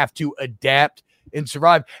 They have to adapt and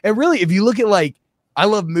survive. And really, if you look at like, I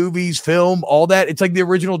love movies, film, all that. It's like the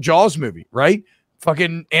original Jaws movie, right?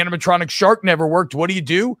 Fucking animatronic shark never worked. What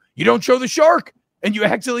do? You don't show the shark. and you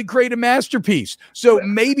accidentally create a masterpiece. So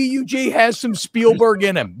maybe UJ has some Spielberg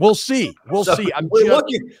in him. We'll see. We'll see. We're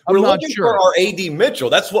looking sure. for our AD Mitchell.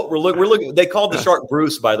 That's what we're looking. We're looking. They called the shark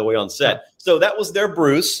Bruce, by the way, on set. So that was their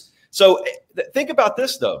Bruce. So think about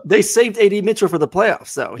this, though. They saved AD Mitchell for the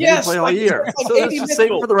playoffs, though. He didn't play all year. So let's just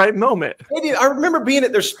save him for the right moment. I remember being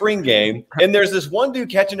at their spring game, and there's this one dude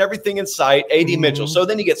catching everything in sight, AD Mitchell. So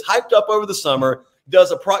then he gets hyped up over the summer,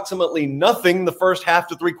 does approximately nothing the first half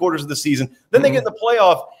to 3/4 of the season. Then they get in the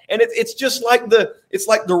playoff, and it's just like the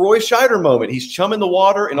Roy Scheider moment. He's chumming the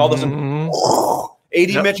water, and all of a sudden,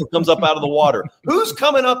 AD Mitchell comes up out of the water. Who's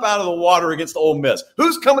coming up out of the water against Ole Miss?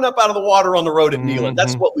 Who's coming up out of the water on the road at Neyland?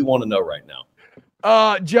 That's what we want to know right now.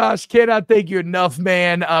 Josh, cannot thank you enough,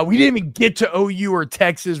 man. We didn't even get to OU or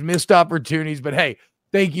Texas, missed opportunities, but hey,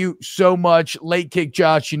 thank you so much. Late kick,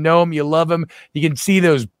 Josh. You know him, you love him. You can see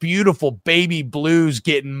those beautiful baby blues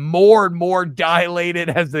getting more and more dilated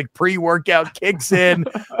as the pre-workout kicks in.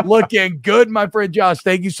 Looking good, my friend Josh.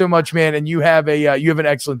 Thank you so much, man. And you have an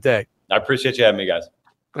excellent day. I appreciate you having me, guys.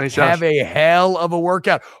 Thanks, Josh. Have a hell of a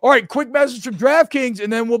workout. All right, quick message from DraftKings,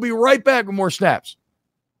 and then we'll be right back with more snaps.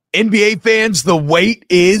 NBA fans, the wait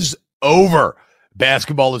is over.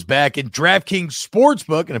 Basketball is back, and DraftKings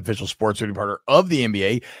Sportsbook, an official sports betting partner of the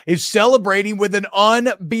NBA, is celebrating with an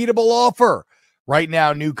unbeatable offer. Right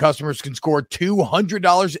now, new customers can score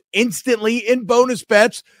 $200 instantly in bonus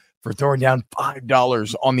bets for throwing down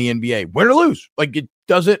 $5 on the NBA. Win or lose, it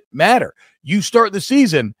doesn't matter. You start the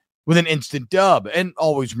season with an instant dub. And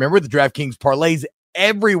always remember, the DraftKings parlays,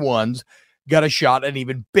 everyone's got a shot at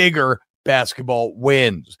even bigger basketball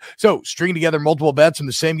wins. So string together multiple bets in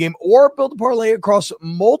the same game or build a parlay across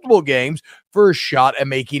multiple games for a shot at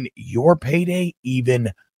making your payday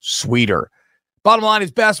even sweeter. Bottom line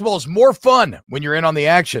is basketball is more fun when you're in on the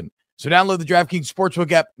action. So download the DraftKings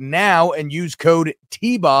Sportsbook app now and use code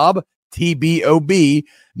TBOB, TBOB.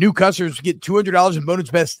 New customers get $200 in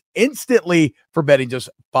bonus bets instantly for betting just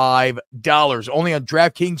 $5. Only on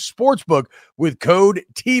DraftKings Sportsbook with code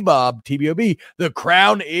TBOB, TBOB. The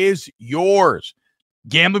crown is yours.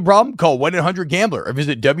 Gambling problem? Call 1-800-GAMBLER or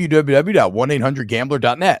visit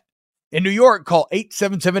www.1800gambler.net. In New York, call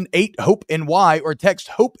 877-8-HOPE-NY or text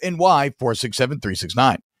HOPE-NY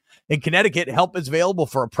 467-369. In Connecticut, help is available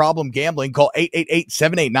for a problem gambling. Call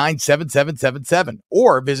 888-789-7777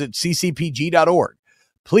 or visit ccpg.org.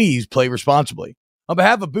 Please play responsibly. On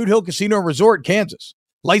behalf of Boot Hill Casino and Resort, Kansas,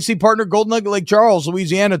 licensing partner Golden Nugget Lake Charles,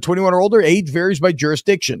 Louisiana, 21 or older, age varies by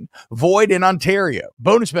jurisdiction. Void in Ontario.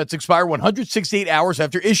 Bonus bets expire 168 hours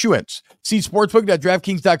after issuance. See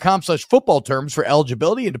sportsbook.draftkings.com/football terms for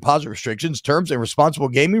eligibility and deposit restrictions, terms, and responsible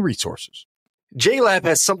gaming resources. JLab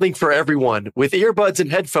has something for everyone with earbuds and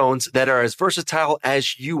headphones that are as versatile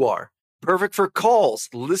as you are. Perfect for calls,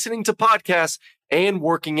 listening to podcasts, and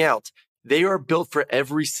working out. They are built for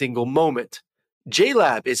every single moment.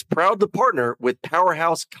 JLab is proud to partner with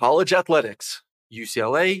Powerhouse College Athletics,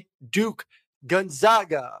 UCLA, Duke,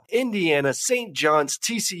 Gonzaga, Indiana, St. John's,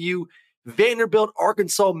 TCU, Vanderbilt,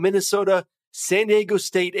 Arkansas, Minnesota, San Diego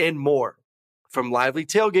State, and more. From lively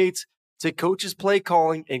tailgates to coaches' play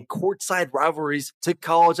calling and courtside rivalries to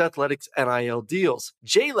college athletics NIL deals,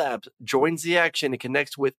 JLab joins the action and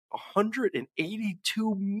connects with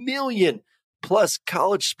 182 million plus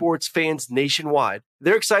college sports fans nationwide.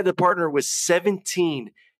 They're excited to partner with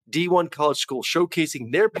 17 D1 college schools,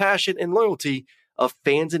 showcasing their passion and loyalty of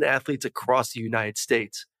fans and athletes across the United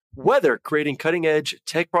States. Whether creating cutting-edge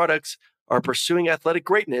tech products or pursuing athletic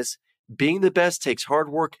greatness, being the best takes hard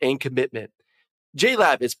work and commitment.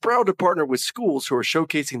 JLab is proud to partner with schools who are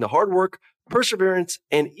showcasing the hard work, perseverance,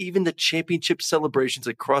 and even the championship celebrations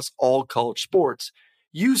across all college sports.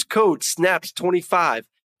 Use code SNAPS25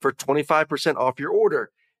 for 25% off your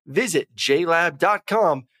order. Visit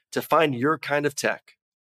JLab.com to find your kind of tech.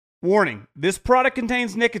 Warning, this product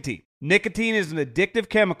contains nicotine. Nicotine is an addictive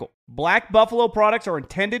chemical. Black Buffalo products are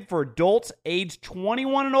intended for adults aged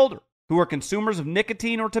 21 and older who are consumers of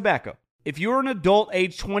nicotine or tobacco. If you're an adult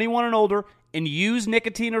aged 21 and older and use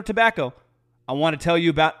nicotine or tobacco, I want to tell you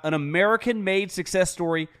about an American-made success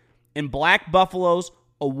story in Black Buffalo's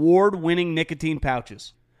award-winning nicotine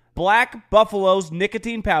pouches. Black Buffalo's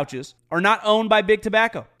nicotine pouches are not owned by Big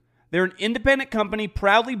Tobacco. They're an independent company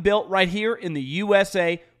proudly built right here in the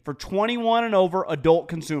USA for 21 and over adult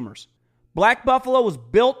consumers. Black Buffalo was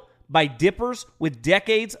built by dippers with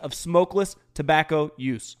decades of smokeless tobacco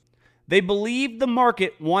use. They believed the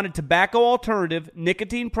market wanted tobacco alternative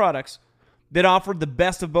nicotine products that offered the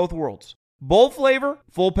best of both worlds. Bold flavor,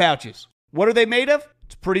 full pouches. What are they made of?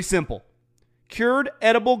 It's pretty simple. Cured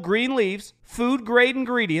edible green leaves, food-grade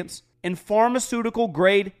ingredients, and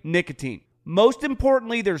pharmaceutical-grade nicotine. Most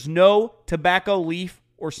importantly, there's no tobacco leaf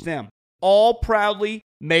or stem. All proudly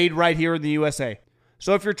made right here in the USA.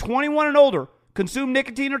 So if you're 21 and older, consume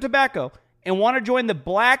nicotine or tobacco, and want to join the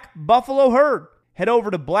Black Buffalo herd, head over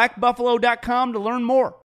to blackbuffalo.com to learn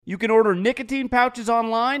more. You can order nicotine pouches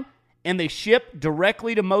online, and they ship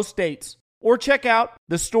directly to most states. Or check out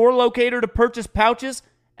the store locator to purchase pouches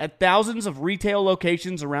at thousands of retail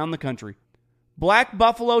locations around the country. Black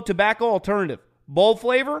Buffalo Tobacco Alternative. Bold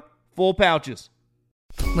flavor, full pouches.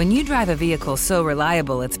 When you drive a vehicle so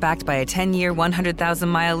reliable it's backed by a 10-year,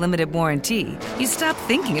 100,000-mile limited warranty, you stop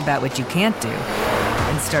thinking about what you can't do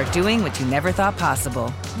and start doing what you never thought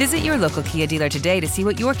possible. Visit your local Kia dealer today to see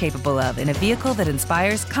what you're capable of in a vehicle that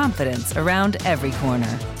inspires confidence around every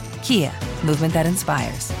corner. Kia, movement that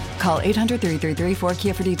inspires. Call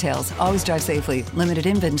 800-333-4KIA for details. Always drive safely. Limited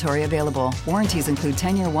inventory available. Warranties include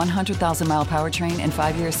 10-year 100,000-mile powertrain and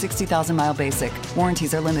 5-year 60,000-mile basic.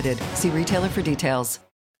 Warranties are limited. See retailer for details.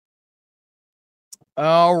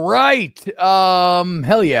 All right.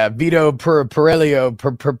 Hell yeah. Vito Perillo.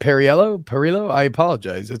 I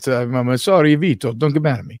apologize. I'm sorry, Vito. Don't get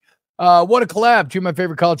mad at me. What a collab. Two of my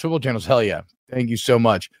favorite college football channels. Hell yeah. Thank you so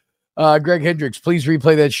much. Greg Hendricks, please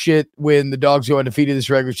replay that shit when the Dogs go undefeated this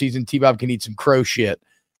regular season. T-Bob can eat some crow shit.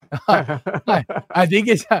 I think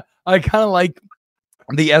I kind of like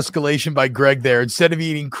the escalation by Greg there. Instead of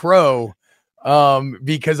eating crow,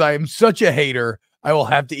 because I am such a hater, I will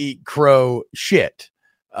have to eat crow shit.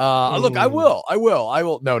 Look, I will.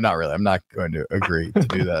 No, not really. I'm not going to agree to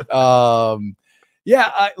do that.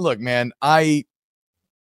 Look, man,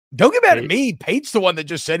 don't get mad at me. Pate's the one that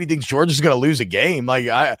just said he thinks Georgia's going to lose a game. Like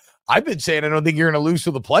I've been saying, I don't think you're going to lose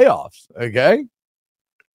to the playoffs. Okay.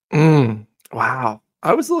 Wow.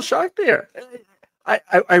 I was a little shocked there.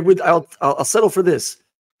 I'll settle for this.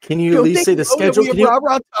 Can you at least say the schedule? Can you,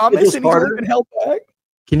 Rob Thomas and he's been held back.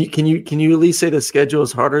 Can you at least say the schedule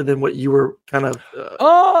is harder than what you were kind of?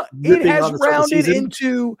 It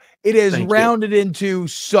has rounded into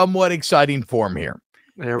somewhat exciting form here.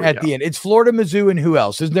 At the end, it's Florida, Mizzou, and who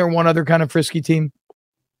else? Isn't there one other kind of frisky team?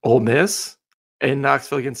 Ole Miss and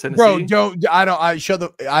Knoxville against Tennessee. Bro,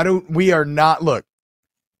 we are not. Look,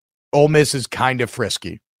 Ole Miss is kind of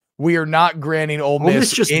frisky. We are not granting Ole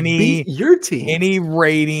Miss just any beat your team any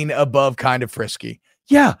rating above kind of frisky.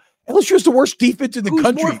 Yeah. LSU is the worst defense in the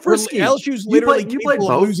country. LSU's literally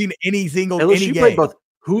capable of losing any game. Played both.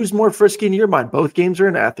 Who's more frisky in your mind? Both games are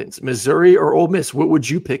in Athens, Missouri or Ole Miss. What would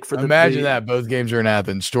you pick for the? Imagine that both games are in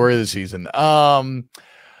Athens. Story of the season.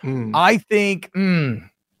 I think.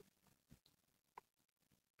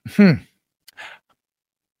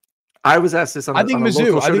 I was asked this on. I think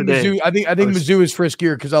Mizzou. I think Mizzou is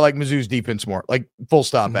friskier because I like Mizzou's defense more. Like full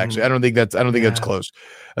stop. Actually, I don't think that's close.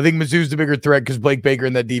 I think Mizzou's the bigger threat because Blake Baker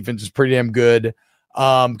in that defense is pretty damn good.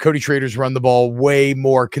 Cody Schrader's run the ball way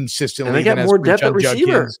more consistently. And they got more depth at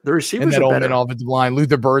receiver. The receivers are better. Offensive line.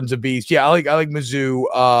 Luther Burden's a beast. Yeah, I like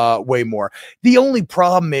Mizzou way more. The only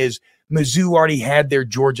problem is Mizzou already had their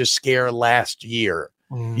Georgia scare last year.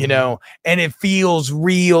 You know, and it feels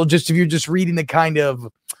real. Just if you're just reading the kind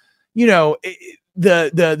of, you know,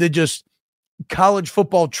 the just college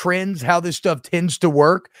football trends, how this stuff tends to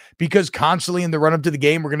work, because constantly in the run up to the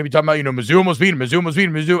game, we're going to be talking about, you know, Mizzou almost beat him.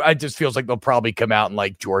 It just feels like they'll probably come out and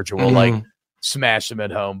like Georgia will like smash them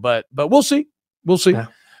at home, but we'll see. Yeah.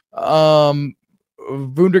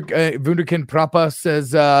 Wunderkind Prapa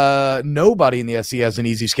says nobody in the SEC has an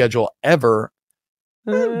easy schedule ever.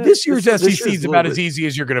 This year's SEC is about as easy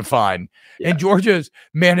as you're going to find. Yeah. And Georgia's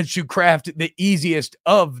managed to craft the easiest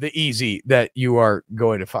of the easy that you are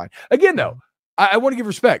going to find. Again, though, I want to give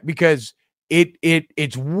respect because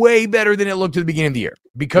it's way better than it looked at the beginning of the year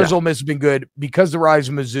because Ole Miss has been good, because the rise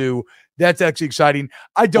of Mizzou. That's actually exciting.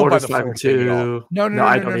 I don't buy the Florida thing at all. No,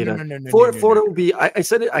 I don't either. Florida will be. I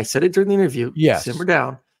said it during the interview. Yes. Simmer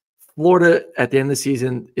down. Florida at the end of the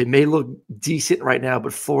season, it may look decent right now,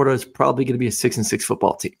 but Florida is probably going to be a 6-6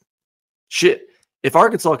 football team. Shit. If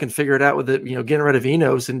Arkansas can figure it out with it, you know, getting rid of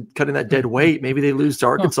Enos and cutting that dead weight, maybe they lose to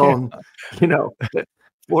Arkansas and, you know,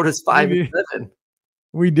 Florida's 5-7.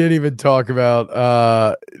 We did even talk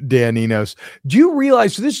about Dan Enos. Do you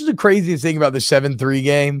realize, so this is the craziest thing about the 7-3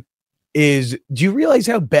 game is, do you realize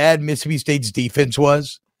how bad Mississippi State's defense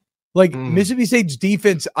was? Like Mississippi State's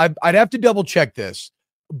defense, I'd have to double check this.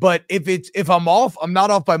 But if I'm off, I'm not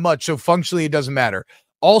off by much. So functionally, it doesn't matter.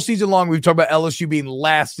 All season long, we've talked about LSU being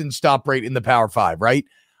last in stop rate in the Power 5, right?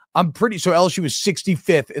 So LSU was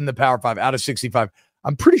 65th in the Power 5 out of 65.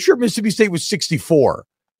 I'm pretty sure Mississippi State was 64.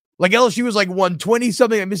 Like LSU was like 120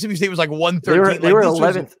 something, and Mississippi State was like 113. They were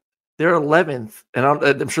 11th. They're 11th, and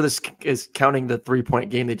I'm sure this is counting the 3-point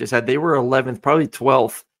game they just had. They were 11th, probably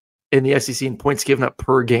 12th in the SEC in points given up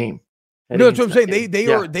per game. No, that's what I'm saying. They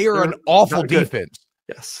are an awful defense.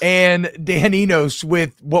 Yes. And Dan Enos,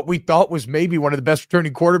 with what we thought was maybe one of the best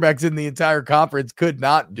returning quarterbacks in the entire conference, could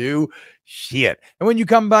not do shit. And when you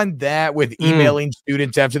combine that with emailing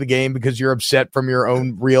students after the game because you're upset from your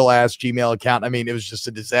own real ass Gmail account, I mean, it was just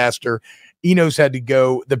a disaster. Enos had to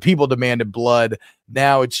go. The people demanded blood.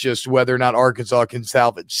 Now it's just whether or not Arkansas can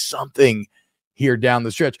salvage something here down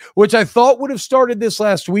the stretch, which I thought would have started this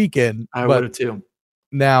last weekend. I would have too.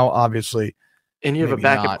 Now, obviously. And you have a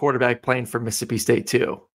backup quarterback playing for Mississippi State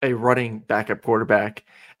too, a running backup quarterback.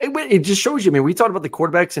 It just shows you. I mean, we talked about the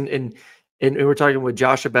quarterbacks and we're talking with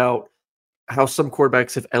Josh about how some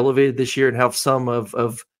quarterbacks have elevated this year and how some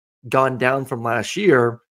have gone down from last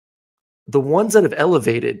year. The ones that have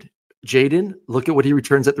elevated, Jaden, look at what he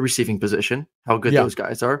returns at the receiving position, how good those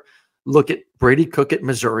guys are. Look at Brady Cook at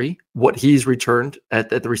Missouri, what he's returned at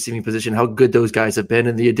the receiving position, how good those guys have been,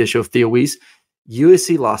 and the addition of Theo Weiss.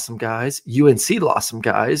 USC lost some guys. UNC lost some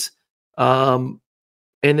guys. And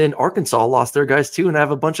then Arkansas lost their guys too. And I have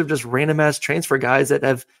a bunch of just random ass transfer guys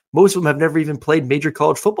that most of them have never even played major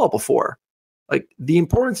college football before. Like the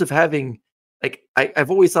importance of having, I've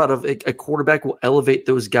always thought of a quarterback will elevate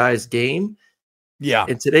those guys' game. Yeah.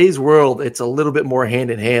 In today's world, it's a little bit more hand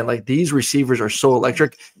in hand. Like these receivers are so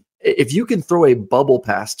electric. If you can throw a bubble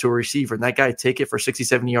pass to a receiver and that guy take it for 60,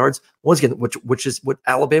 70 yards, once again, which is what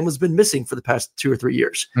Alabama's been missing for the past 2 or 3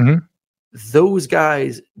 years. Mm-hmm. Those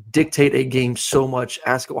guys dictate a game so much.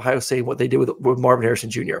 Ask Ohio State what they did with Marvin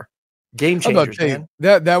Harrison Jr. Game changers, man.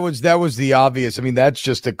 That was the obvious. I mean, that's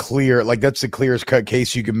just a clear, that's the clearest cut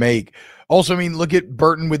case you can make. Also, I mean, look at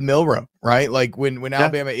Burton with Milroe, right? Like when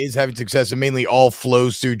Alabama is having success, it mainly all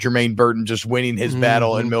flows through Jermaine Burton just winning his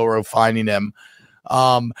battle and Milroe finding him.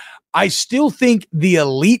 I still think the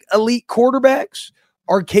elite quarterbacks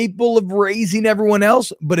are capable of raising everyone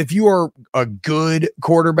else. But if you are a good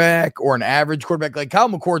quarterback or an average quarterback, like Kyle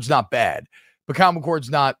McCord's not bad, but Kyle McCord's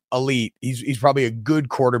not elite. He's probably a good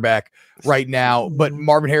quarterback right now, but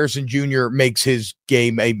Marvin Harrison Jr. makes his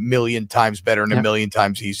game a million times better and a million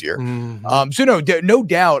times easier. So no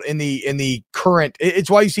doubt in the current, it's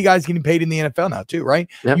why you see guys getting paid in the NFL now too, right?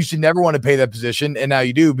 You used to never want to pay that position, and now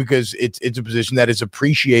you do because it's a position that is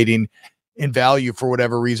appreciating in value for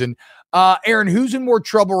whatever reason. Aaron, who's in more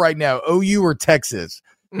trouble right now, OU or Texas?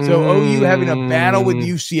 So OU having a battle with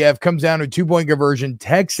UCF comes down to a 2-point conversion.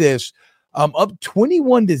 Texas up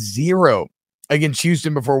 21-0 against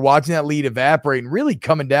Houston before watching that lead evaporate and really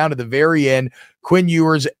coming down to the very end. Quinn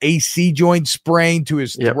Ewers AC joint sprain to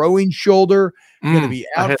his throwing shoulder, going to be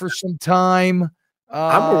out for some time.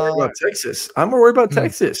 I'm more worried about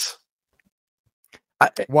Texas.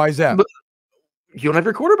 Texas. Why is that? You don't have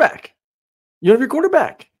your quarterback.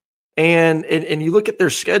 And you look at their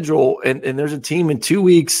schedule, and there's a team in 2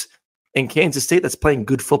 weeks in Kansas State that's playing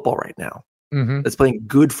good football right now. That's playing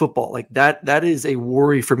good football. Like that is a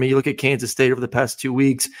worry for me. You look at Kansas State over the past 2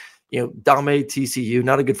 weeks, dominated TCU,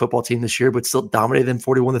 not a good football team this year, but still dominated them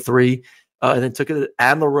 41-3. And then took it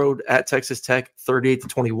on the road at Texas Tech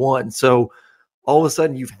 38-21. So all of a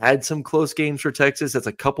sudden you've had some close games for Texas. That's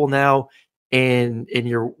a couple now. And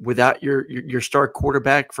you're without your star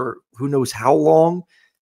quarterback for who knows how long.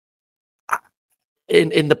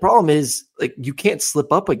 And the problem is, you can't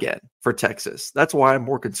slip up again for Texas. That's why I'm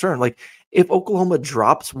more concerned. If Oklahoma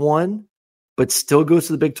drops one, but still goes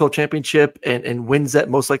to the Big 12 championship and wins that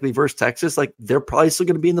most likely versus Texas, they're probably still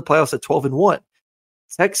going to be in the playoffs at 12-1.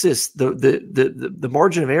 Texas, the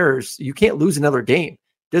margin of errors, you can't lose another game.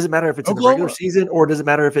 Doesn't matter if it's in the regular season or doesn't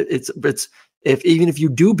matter if if even if you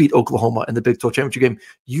do beat Oklahoma in the Big 12 championship game,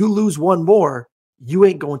 you lose one more, you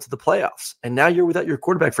ain't going to the playoffs. And now you're without your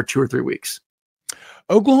quarterback for 2 or 3 weeks.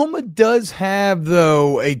 Oklahoma does have,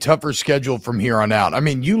 though, a tougher schedule from here on out. I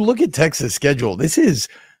mean, you look at Texas' schedule. This is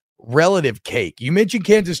relative cake. You mentioned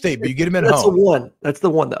Kansas State, but you get them at home. That's the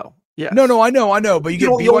one, though. Yeah. No, I know. But you get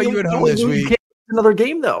BYU at home this week. Another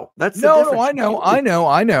game, though. That's I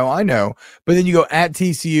know. But then you go at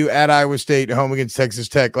TCU, at Iowa State, home against Texas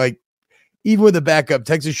Tech. Even with a backup,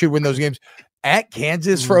 Texas should win those games. At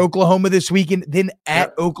Kansas for Oklahoma this weekend, then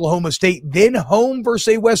at Oklahoma State, then home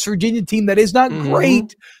versus a West Virginia team that is not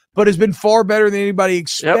great, but has been far better than anybody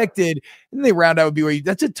expected. And they round out with BYU.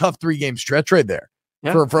 That's a tough 3-game stretch right there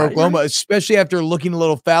for Oklahoma, especially after looking a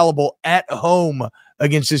little fallible at home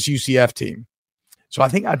against this UCF team. So I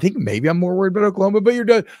think maybe I'm more worried about Oklahoma,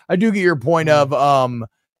 but I do get your point of,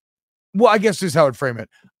 I guess this is how I'd frame it.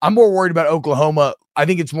 I'm more worried about Oklahoma. I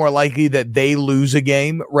think it's more likely that they lose a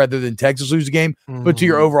game rather than Texas lose a game. But to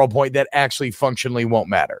your overall point, that actually functionally won't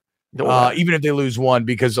matter. Even if they lose one,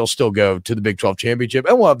 because they'll still go to the Big 12 championship,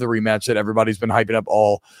 and we'll have the rematch that everybody's been hyping up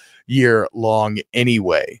all year long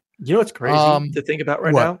anyway. You know what's crazy to think about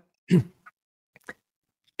right now?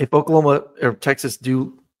 If Oklahoma or Texas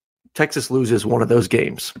loses one of those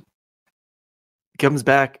games, comes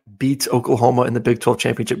back, beats Oklahoma in the Big 12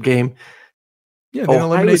 championship game. Yeah, they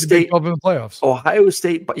eliminate the Big 12 in the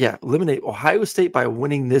playoffs. Eliminate Ohio State by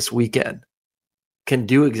winning this weekend. Can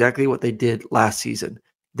do exactly what they did last season.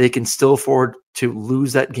 They can still afford to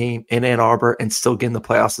lose that game in Ann Arbor and still get in the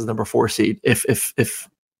playoffs as number 4 seed. If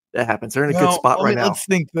that happens, they're in a good spot right now. Let's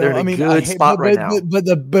think. They're in a good spot right now.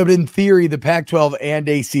 But in theory, the Pac-12 and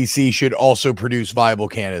ACC should also produce viable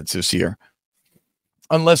candidates this year,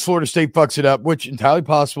 unless Florida State fucks it up, which is entirely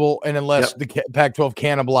possible, and unless the Pac-12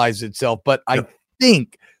 cannibalizes itself. But I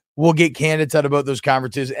think we'll get candidates out of both those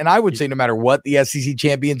conferences, and I would say no matter what the SEC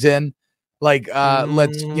champion's in. Like,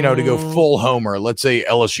 let's, to go full homer. Let's say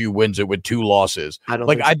LSU wins it with 2 losses.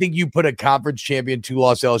 I think you put a conference champion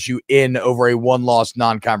 2-loss LSU in over a 1-loss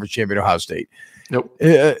non-conference champion Ohio State. Nope.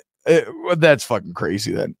 That's fucking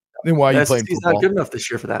crazy then. Then why are you playing football? Not good enough this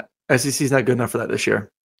year for that. SEC's not good enough for that this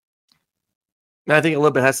year. And I think a little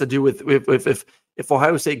bit has to do with if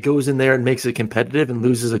Ohio State goes in there and makes it competitive and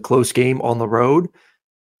loses a close game on the road,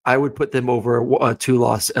 I would put them over a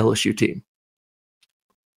 2-loss LSU team.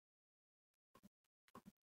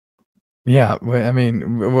 Yeah, I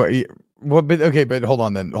mean, but hold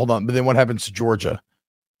on. But then what happens to Georgia?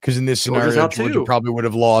 Because in this scenario, Georgia probably would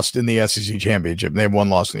have lost in the SEC championship. They have 1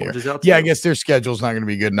 loss in the year. Yeah, I guess their schedule's not going to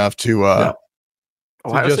be good enough to. No.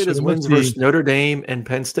 Ohio State has wins versus Notre Dame and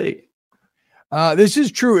Penn State. This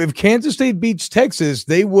is true. If Kansas State beats Texas,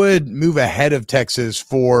 they would move ahead of Texas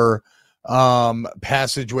for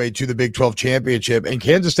passageway to the Big 12 championship, and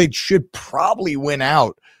Kansas State should probably win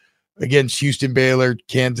out against Houston, Baylor,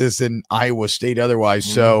 Kansas, and Iowa State otherwise.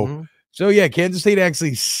 So yeah, Kansas State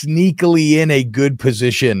actually sneakily in a good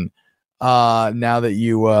position now that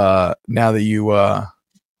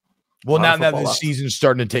the season's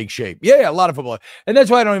starting to take shape. Yeah, a lot of football. And that's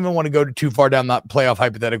why I don't even want to go too far down that playoff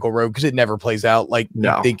hypothetical road, because it never plays out like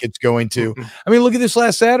you think it's going to. I mean, look at this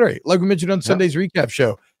last Saturday. Like we mentioned on Sunday's recap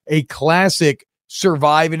show, a classic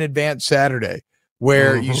survive in advance Saturday,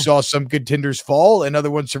 where you saw some contenders fall and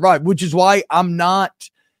other ones survive, which is why I'm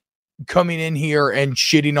not coming in here and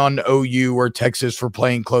shitting on OU or Texas for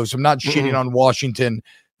playing close. I'm not shitting on Washington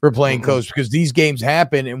for playing close, because these games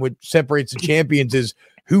happen, and what separates the champions is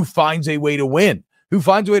who finds a way to win. Who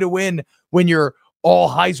finds a way to win when your all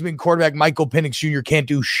Heisman quarterback Michael Penix Jr. can't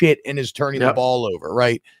do shit and is turning the ball over,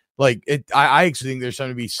 right? Like I actually think there's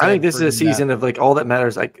something to be said. I think this is a season of like all that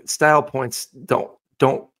matters. Like style points don't.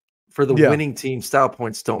 For the winning team, style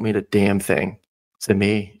points don't mean a damn thing to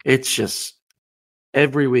me. It's just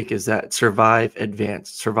every week is that survive, advance,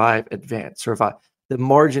 survive, advance, survive. The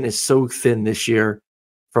margin is so thin this year,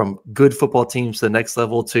 from good football teams to the next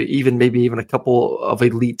level to maybe even a couple of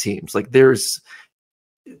elite teams. Like there's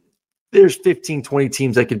 15, 20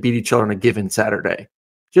 teams that could beat each other on a given Saturday.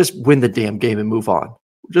 Just win the damn game and move on.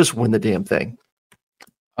 Just win the damn thing.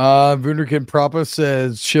 Wunderkind Propa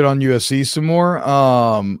says shit on USC some more.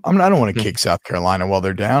 I don't want to kick South Carolina while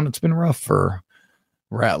they're down. It's been rough for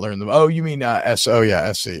Rattler and them. Oh, you mean SC?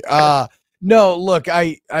 No, look,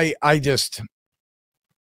 I just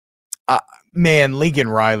man, Lincoln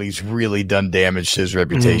Riley's really done damage to his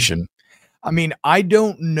reputation. I mean, I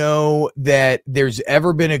don't know that there's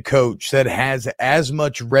ever been a coach that has as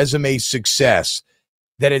much resume success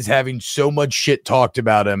that is having so much shit talked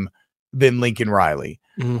about him than Lincoln Riley.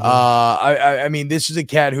 I mean, this is a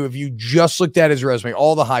cat who, if you just looked at his resume,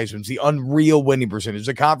 all the Heismans, the unreal winning percentage,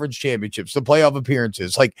 the conference championships, the playoff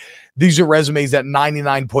appearances, like these are resumes that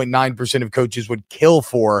 99.9% of coaches would kill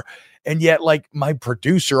for. And yet, like, my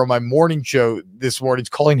producer on my morning show this morning is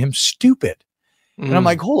calling him stupid. And I'm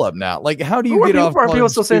like, hold up now. Like, how do you get off? Aren't people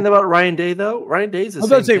still saying that about Ryan Day, though? Ryan Day's the same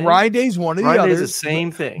thing. I was about to say Ryan Day's one of the others. Ryan Day's the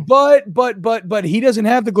same thing. But he doesn't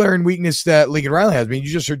have the glaring weakness that Lincoln Riley has. I mean, you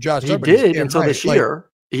just heard Josh. He did until this year.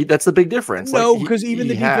 That's the big difference. No, because even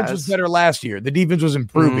the defense was better last year. The defense was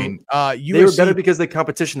improving. USC, they were better because of the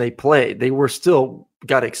competition they played. They were still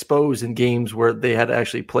got exposed in games where they had to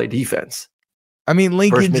actually play defense. I mean,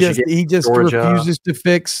 Lincoln just refuses to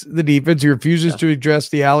fix the defense. He refuses to address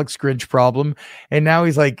the Alex Grinch problem. And now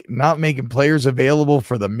he's like not making players available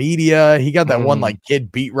for the media. He got that one like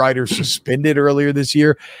kid beat writer suspended earlier this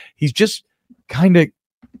year. He's just kind of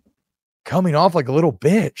coming off like a little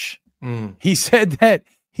bitch. He said that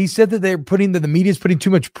the media's putting too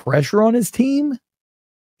much pressure on his team.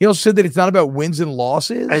 He also said that it's not about wins and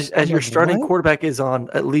losses. As your starting quarterback is on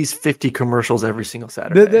at least 50 commercials every single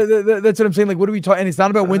Saturday. That's what I'm saying. Like, what are we talking? And it's not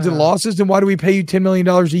about wins and losses. Then why do we pay you $10 million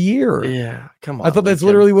a year? Yeah, come on. I thought that's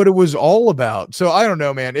literally what it was all about. So I don't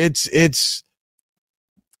know, man. I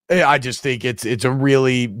just think it's a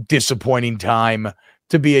really disappointing time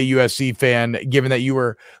to be a USC fan, given that you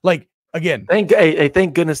were like, again. Thank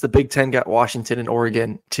goodness the Big Ten got Washington and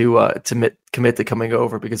Oregon to commit to coming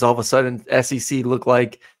over, because all of a sudden SEC looked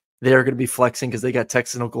like they're going to be flexing because they got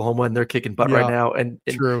Texas and Oklahoma and they're kicking butt right now. And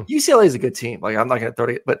UCLA is a good team. Like, I'm not going to throw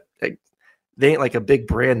it, but like, they ain't like a big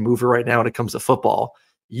brand mover right now when it comes to football.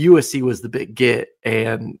 USC was the big get,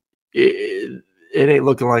 and it ain't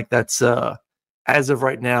looking like that's as of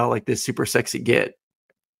right now like this super sexy get.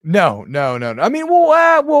 No. I mean,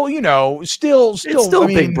 well, still, it's still a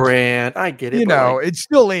big brand. I get it. It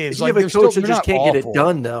still is. You have a coach that just can't get it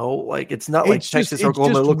done, though. Like, it's not like Texas or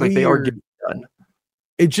Oklahoma look like they are getting it done.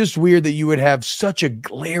 It's just weird that you would have such a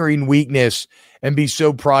glaring weakness and be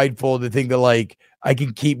so prideful to think that, like, I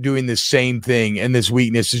can keep doing the same thing and this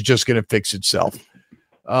weakness is just going to fix itself.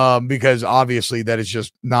 Because obviously that is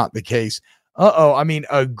just not the case. I mean,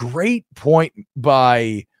 a great point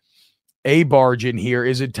by A Bargain here.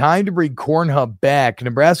 Is it time to bring Cornhuff back?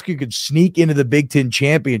 Nebraska could sneak into the Big Ten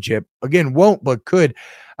championship. Again, won't, but could.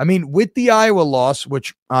 I mean, with the Iowa loss,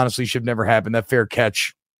 which honestly should have never happened, that fair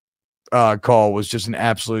catch call was just an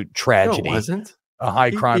absolute tragedy. No, it wasn't. A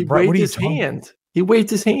high crime. He waved his hand. He waved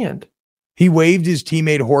his hand. He waved his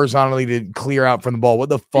teammate horizontally to clear out from the ball. What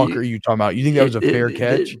the fuck are you talking about? You think that was a fair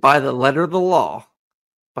catch? By the letter of the law.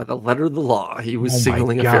 By the letter of the law, he was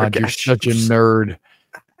signaling a fair catch. You're such a nerd.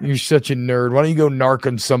 You're such a nerd. Why don't you go narc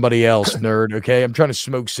on somebody else, nerd? Okay, I'm trying to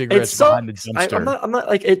smoke cigarettes behind the dumpster. I'm not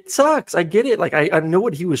like, it sucks. I get it. Like, I know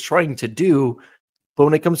what he was trying to do, but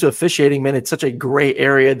when it comes to officiating, man, it's such a gray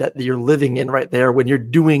area that you're living in right there when you're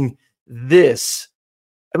doing this.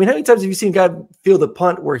 I mean, how many times have you seen a guy field a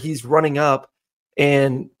punt where he's running up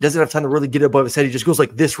and doesn't have time to really get above his head? He just goes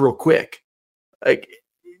like this real quick. Like,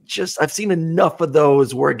 I've seen enough of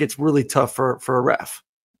those where it gets really tough for a ref.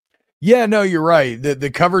 Yeah, no, you're right. The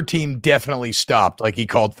cover team definitely stopped. Like, he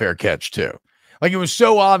called fair catch too. Like, it was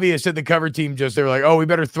so obvious that the cover team they were like, oh, we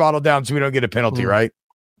better throttle down so we don't get a penalty, right?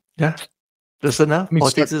 Yeah. Just enough. All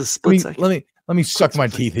it takes is a split second. Let me suck my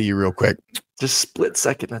teeth at you real quick. Just split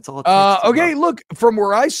second. That's all it takes. Okay, look, from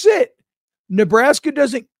where I sit, Nebraska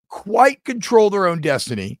doesn't quite control their own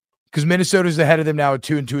destiny because Minnesota's ahead of them now at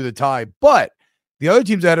 2-2 of the tie. But the other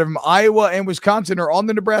teams ahead of them, Iowa and Wisconsin, are on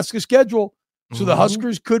the Nebraska schedule. So the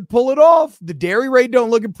Huskers could pull it off. The Dairy Raid don't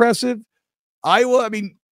look impressive. Iowa, I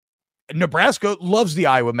mean, Nebraska loves the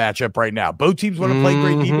Iowa matchup right now. Both teams want to play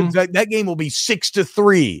great defense. That game will be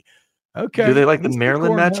 6-3. Okay. Do they like the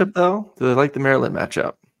Maryland matchup, though? Do they like the Maryland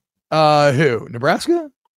matchup? Who? Nebraska?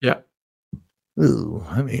 Yeah. Ooh,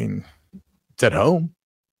 I mean, it's at home.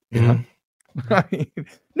 You know? I mean,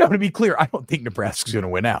 no, to be clear, I don't think Nebraska's going to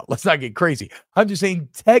win out. Let's not get crazy. I'm just saying,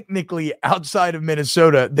 technically, outside of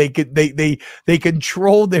Minnesota, they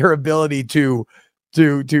control their ability to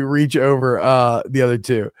reach over the other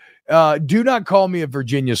two. Do not call me a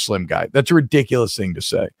Virginia Slim guy. That's a ridiculous thing to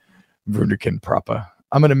say. Wunderkind Prappa.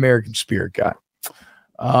 I'm an American Spirit guy.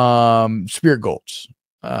 Spirit Golds.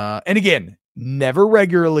 And again, never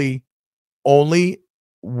regularly, only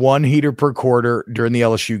one heater per quarter during the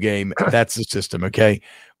LSU game. That's the system, okay?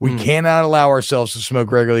 We cannot allow ourselves to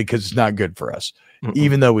smoke regularly because it's not good for us,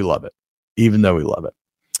 even though we love it.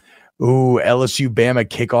 Ooh, LSU Bama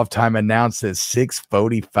kickoff time announced at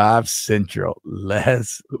 6:45 Central.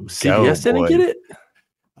 Let's go, CBS didn't get it?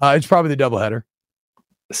 It's probably the doubleheader.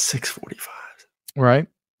 6:45. Right?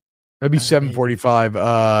 That'd be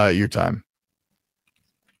 7:45 your time.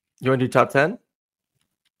 You want to do top 10?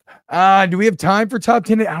 Do we have time for top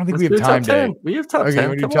 10? I don't think we have time. We have top 10. Okay,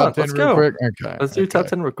 we do top 10 real quick. Okay. Let's do top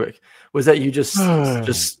 10 real quick. Was that you just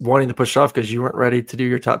wanting to push off because you weren't ready to do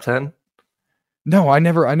your top 10? No, I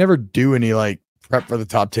never do any like prep for the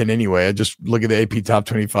top 10 anyway. I just look at the AP top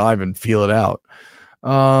 25 and feel it out.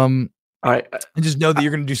 I just know that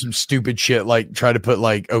you're going to do some stupid shit like try to put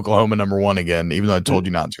like Oklahoma number 1 again, even though I told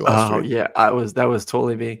you not to last week. Yeah, that was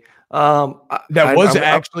totally me. That was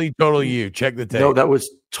actually totally you. Check the tape. No, that was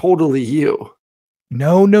totally you.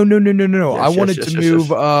 No. I wanted to move.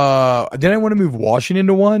 Did I want to move Washington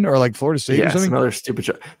to 1 or like Florida State or something? Another stupid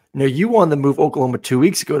shit. No, you wanted to move Oklahoma 2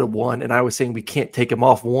 weeks ago to 1, and I was saying we can't take them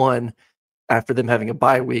off 1 after them having a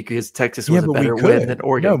bye week because Texas was a better win than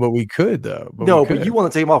Oregon. No, but we could though. But you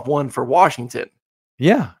want to take them off 1 for Washington.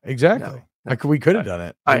 Yeah, exactly. We could have done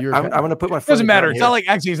it. I'm going to put my. Doesn't matter. It's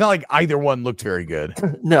not like either one looked very good.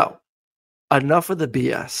 No, enough of the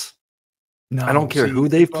BS. No, I don't care who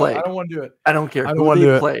they've played. I don't want to do it. I don't care I don't who want to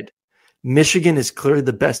do they've it. played. Michigan is clearly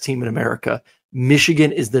the best team in America.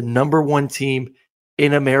 Michigan is the number one team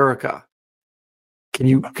in America. Can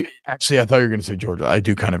you Actually, I thought you were going to say Georgia. I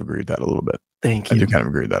do kind of agree with that a little bit. Thank you. I do kind of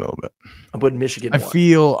agree with that a little bit. I'm putting Michigan. I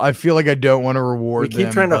feel like I don't want to reward We keep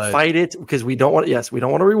them, trying to fight it because we don't want. Yes, we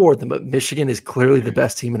don't want to reward them, but Michigan is clearly the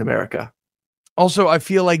best team in America. Also, I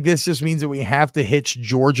feel like this just means that we have to hitch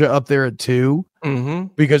Georgia up there at 2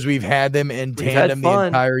 because we've had them in tandem the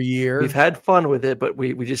entire year. We've had fun with it, but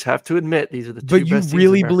we just have to admit these are the two But you best teams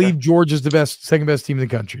really in America. believe Georgia's the second best team in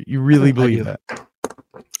the country? You really believe that?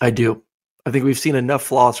 I do. I think we've seen enough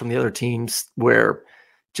flaws from the other teams where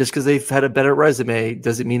just because they've had a better resume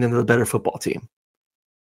doesn't mean they're the better football team.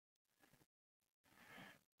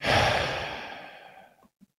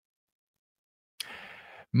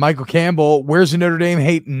 Michael Campbell, where's the Notre Dame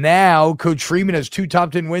hate now? Coach Freeman has 2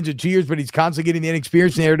 top 10 wins in 2 years, but he's constantly getting the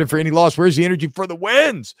inexperience narrative for any loss. Where's the energy for the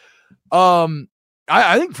wins?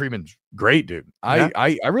 I think Freeman's great, dude.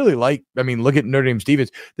 I really like, look at Notre Dame's defense.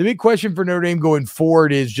 The big question for Notre Dame going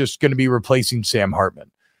forward is just going to be replacing Sam Hartman.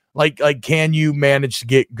 Like, can you manage to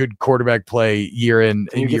get good quarterback play year in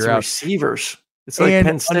and year out? Receivers. It's like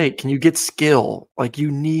Penn State. Can you get skill? Like you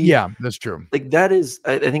need. Yeah, that's true. Like that is,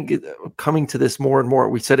 I think coming to this more and more,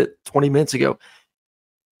 we said it 20 minutes ago.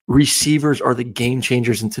 Receivers are the game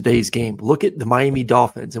changers in today's game. Look at the Miami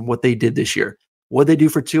Dolphins and what they did this year. What they do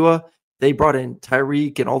for Tua, they brought in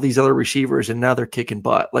Tyreek and all these other receivers, and now they're kicking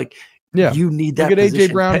butt. Like, yeah, you need that. Look at position.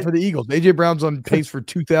 AJ Brown for the Eagles. AJ Brown's on pace for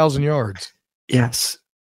 2,000 yards. Yes.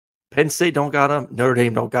 Penn State don't got him. Notre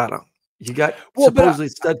Dame don't got him. You got supposedly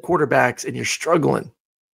stud quarterbacks, and you're struggling.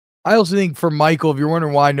 I also think for Michael, if you're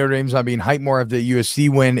wondering why Notre Dame's not being hyped more after the USC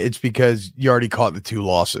win, it's because you already caught the 2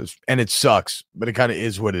 losses, and it sucks, but it kind of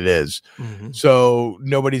is what it is. So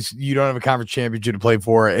you don't have a conference championship to play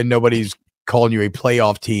for, and nobody's calling you a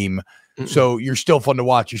playoff team. So you're still fun to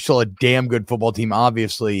watch. You're still a damn good football team,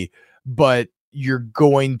 obviously, but you're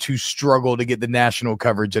going to struggle to get the national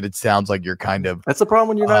coverage that it sounds like you're kind of. That's the problem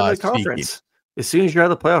when you're not in the conference. As soon as you're out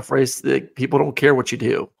of the playoff race, people don't care what you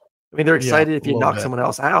do. I mean, they're excited if you knock someone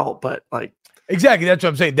else out, but like exactly, that's what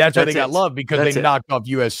I'm saying. That's why they got love because they knocked off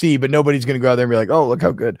USC, but nobody's going to go out there and be like, "Oh, look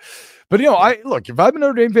how good." But if I'm a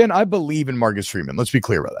Notre Dame fan, I believe in Marcus Freeman. Let's be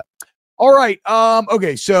clear about that. All right.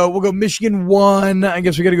 Okay, so we'll go Michigan 1. I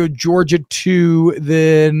guess we got to go Georgia 2,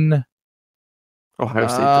 then Ohio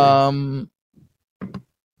State 3.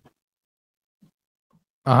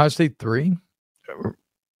 Ohio State 3.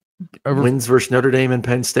 Wins versus Notre Dame and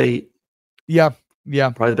Penn State. Yeah.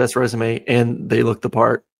 Probably the best resume, and they look the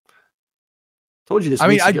part. Told you this.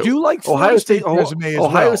 I do like Ohio State resume as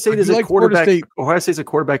Ohio State is a quarterback. State. Ohio State's a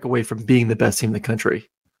quarterback away from being the best team in the country.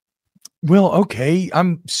 Well, okay.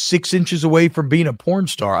 I'm 6 inches away from being a porn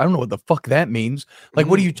star. I don't know what the fuck that means. Like,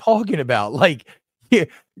 what are you talking about? Like,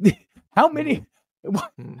 how many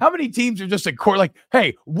teams are just a core? Like,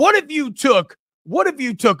 hey, what if you took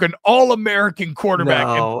an all-American quarterback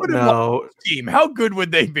and put him on the team? How good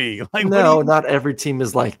would they be? Like, not every team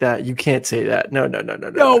is like that. You can't say that. No.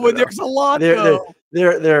 But there's a lot. They're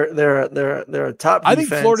a top. I think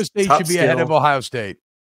Florida State should be ahead of Ohio State.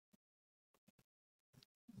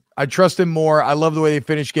 I trust them more. I love the way they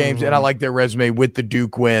finish games, and I like their resume with the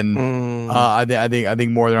Duke win. I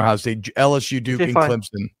think more than Ohio State, LSU, Duke, and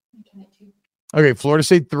Clemson. Okay, Florida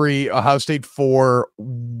State 3, Ohio State 4,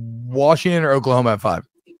 Washington or Oklahoma at 5?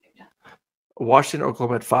 Washington,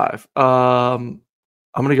 Oklahoma at 5. I'm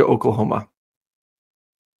going to go Oklahoma.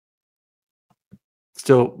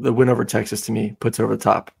 Still, the win over Texas to me puts it over the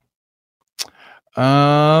top.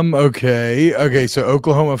 Okay. So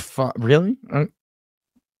Oklahoma 5. Really?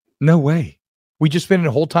 No way. We just spent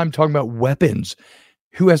a whole time talking about weapons.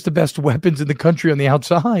 Who has the best weapons in the country on the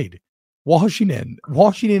outside? Washington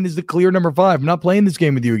is the clear number 5. I'm not playing this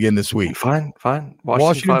game with you again this week. Fine.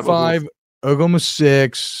 Washington 5, Oklahoma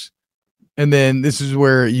 6, and then this is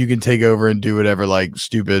where you can take over and do whatever, like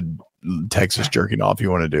stupid Texas jerking off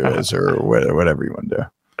you want to do is, or whatever you want to do.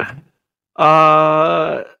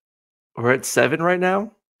 We're at 7 right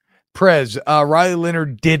now. Prez, Riley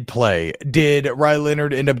Leonard did play. Did Riley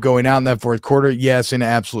Leonard end up going out in that fourth quarter? Yes, and it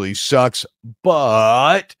absolutely sucks.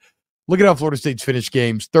 But look at how Florida State's finished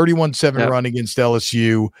games. 31-7 run against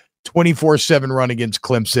LSU, 24-7 run against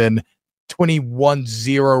Clemson,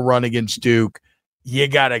 21-0 run against Duke. You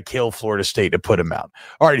got to kill Florida State to put them out.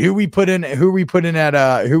 All right, who are we putting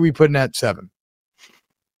at 7?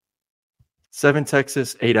 7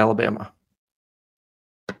 Texas, 8 Alabama.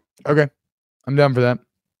 Okay. I'm down for that.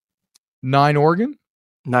 9 Oregon.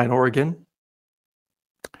 9 Oregon.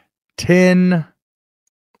 10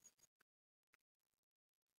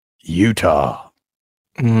 Utah.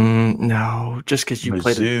 No, just because you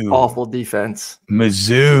played an awful defense.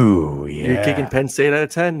 Mizzou, yeah. You're kicking Penn State out of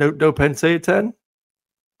 10? No Penn State at 10?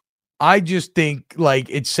 I just think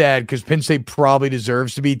it's sad because Penn State probably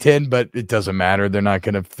deserves to be 10, but it doesn't matter. They're not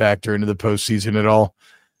going to factor into the postseason at all.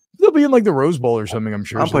 They'll be in the Rose Bowl or something, I'm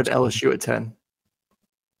sure. I'm putting LSU at 10.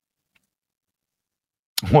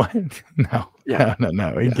 What? No. Yeah.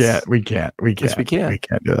 No. Yes. We can't. Yes, we can. We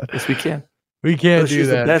can't do that. Yes, we can. We can't do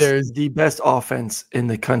that. There's the best offense in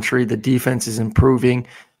the country. The defense is improving.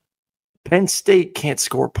 Penn State can't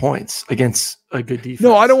score points against a good defense.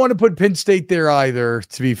 No, I don't want to put Penn State there either,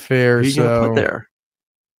 to be fair. Who are you going to put there?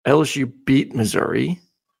 LSU beat Missouri.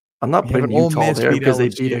 I'm not putting Utah there because they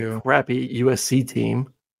beat a crappy USC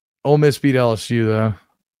team. Ole Miss beat LSU, though.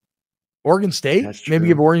 Oregon State? Maybe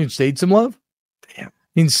give Oregon State some love? Damn.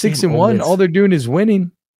 6-1. All they're doing is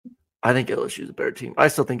winning. I think LSU's a better team. I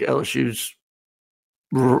still think LSU's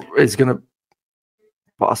is going to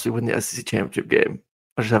possibly win the SEC championship game.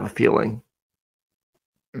 I just have a feeling.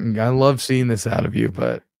 I love seeing this out of you,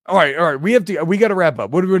 but all right. We got to wrap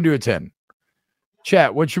up. What are we going to do at 10?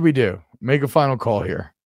 Chat, what should we do? Make a final call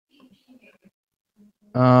here.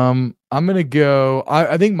 I'm going to go.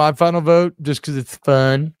 I think my final vote, just because it's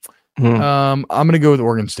fun. I'm going to go with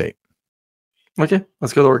Oregon State. Okay,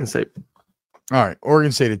 let's go to Oregon State. All right,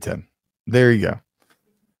 Oregon State at 10. There you go.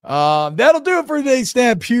 That'll do it for today's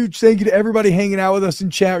Snap. Huge thank you to everybody hanging out with us in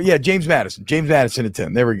chat. Yeah, James Madison at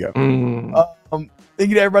 10. There we go. Thank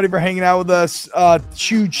you to everybody for hanging out with us.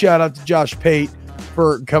 Huge shout out to Josh Pate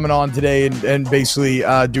for coming on today and basically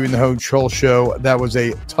doing the whole show. That was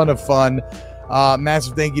a ton of fun.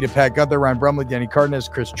 Massive thank you to Pat Gunther, Ryan Brumley, Danny Cardenas,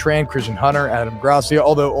 Chris Tran, Christian Hunter, Adam Gracia,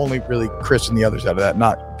 although only really Chris and the others out of that,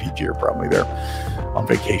 not PG or Brumley. They're on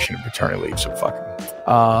vacation and paternity leave, so fuck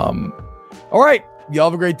them. All right. Y'all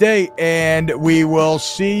have a great day, and we will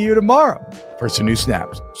see you tomorrow for some new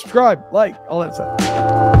snaps. Subscribe, like, all that stuff.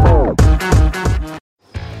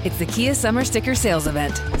 It's the Kia Summer Sticker Sales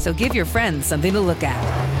Event, so give your friends something to look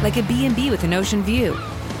at, like a B&B with an ocean view,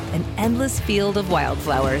 an endless field of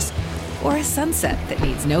wildflowers, or a sunset that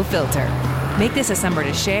needs no filter. Make this a summer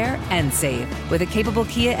to share and save with a capable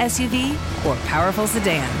Kia SUV or powerful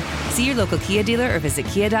sedan. See your local Kia dealer or visit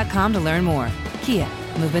kia.com to learn more. Kia,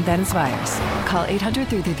 movement that inspires. Call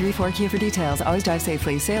 800-3334-KIA for details. Always drive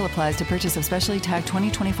safely. Sale applies to purchase of specially tagged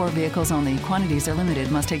 2024 vehicles only. Quantities are limited.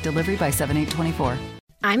 Must take delivery by 7/8/24.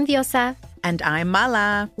 I'm Diosa. And I'm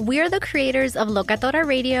Mala. We're the creators of Locatora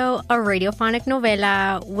Radio, a radiophonic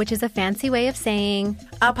novela, which is a fancy way of saying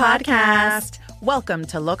a podcast. Welcome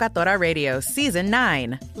to Locatora Radio Season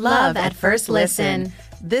 9. Love at First Listen.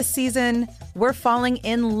 This season, we're falling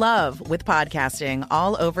in love with podcasting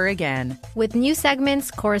all over again. With new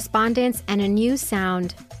segments, correspondence, and a new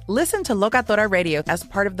sound. Listen to Locatora Radio as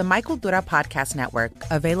part of the Michael Dura Podcast Network.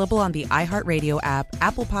 Available on the iHeartRadio app,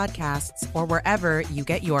 Apple Podcasts, or wherever you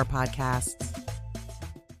get your podcasts.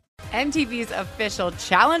 MTV's official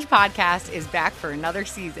Challenge podcast is back for another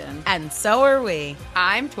season. And so are we.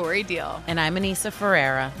 I'm Tori Deal. And I'm Anissa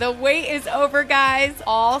Ferreira. The wait is over, guys.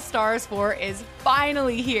 All Stars 4 is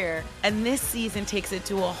finally here. And this season takes it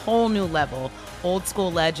to a whole new level. Old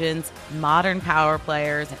school legends, modern power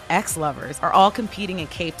players, and ex-lovers are all competing in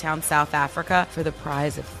Cape Town, South Africa for the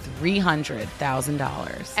prize of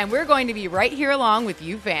 $300,000. And we're going to be right here along with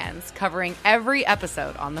you fans, covering every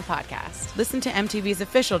episode on the podcast. Listen to MTV's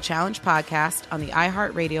official Challenge podcast on the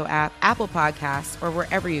iHeartRadio app, Apple Podcasts, or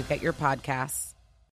wherever you get your podcasts.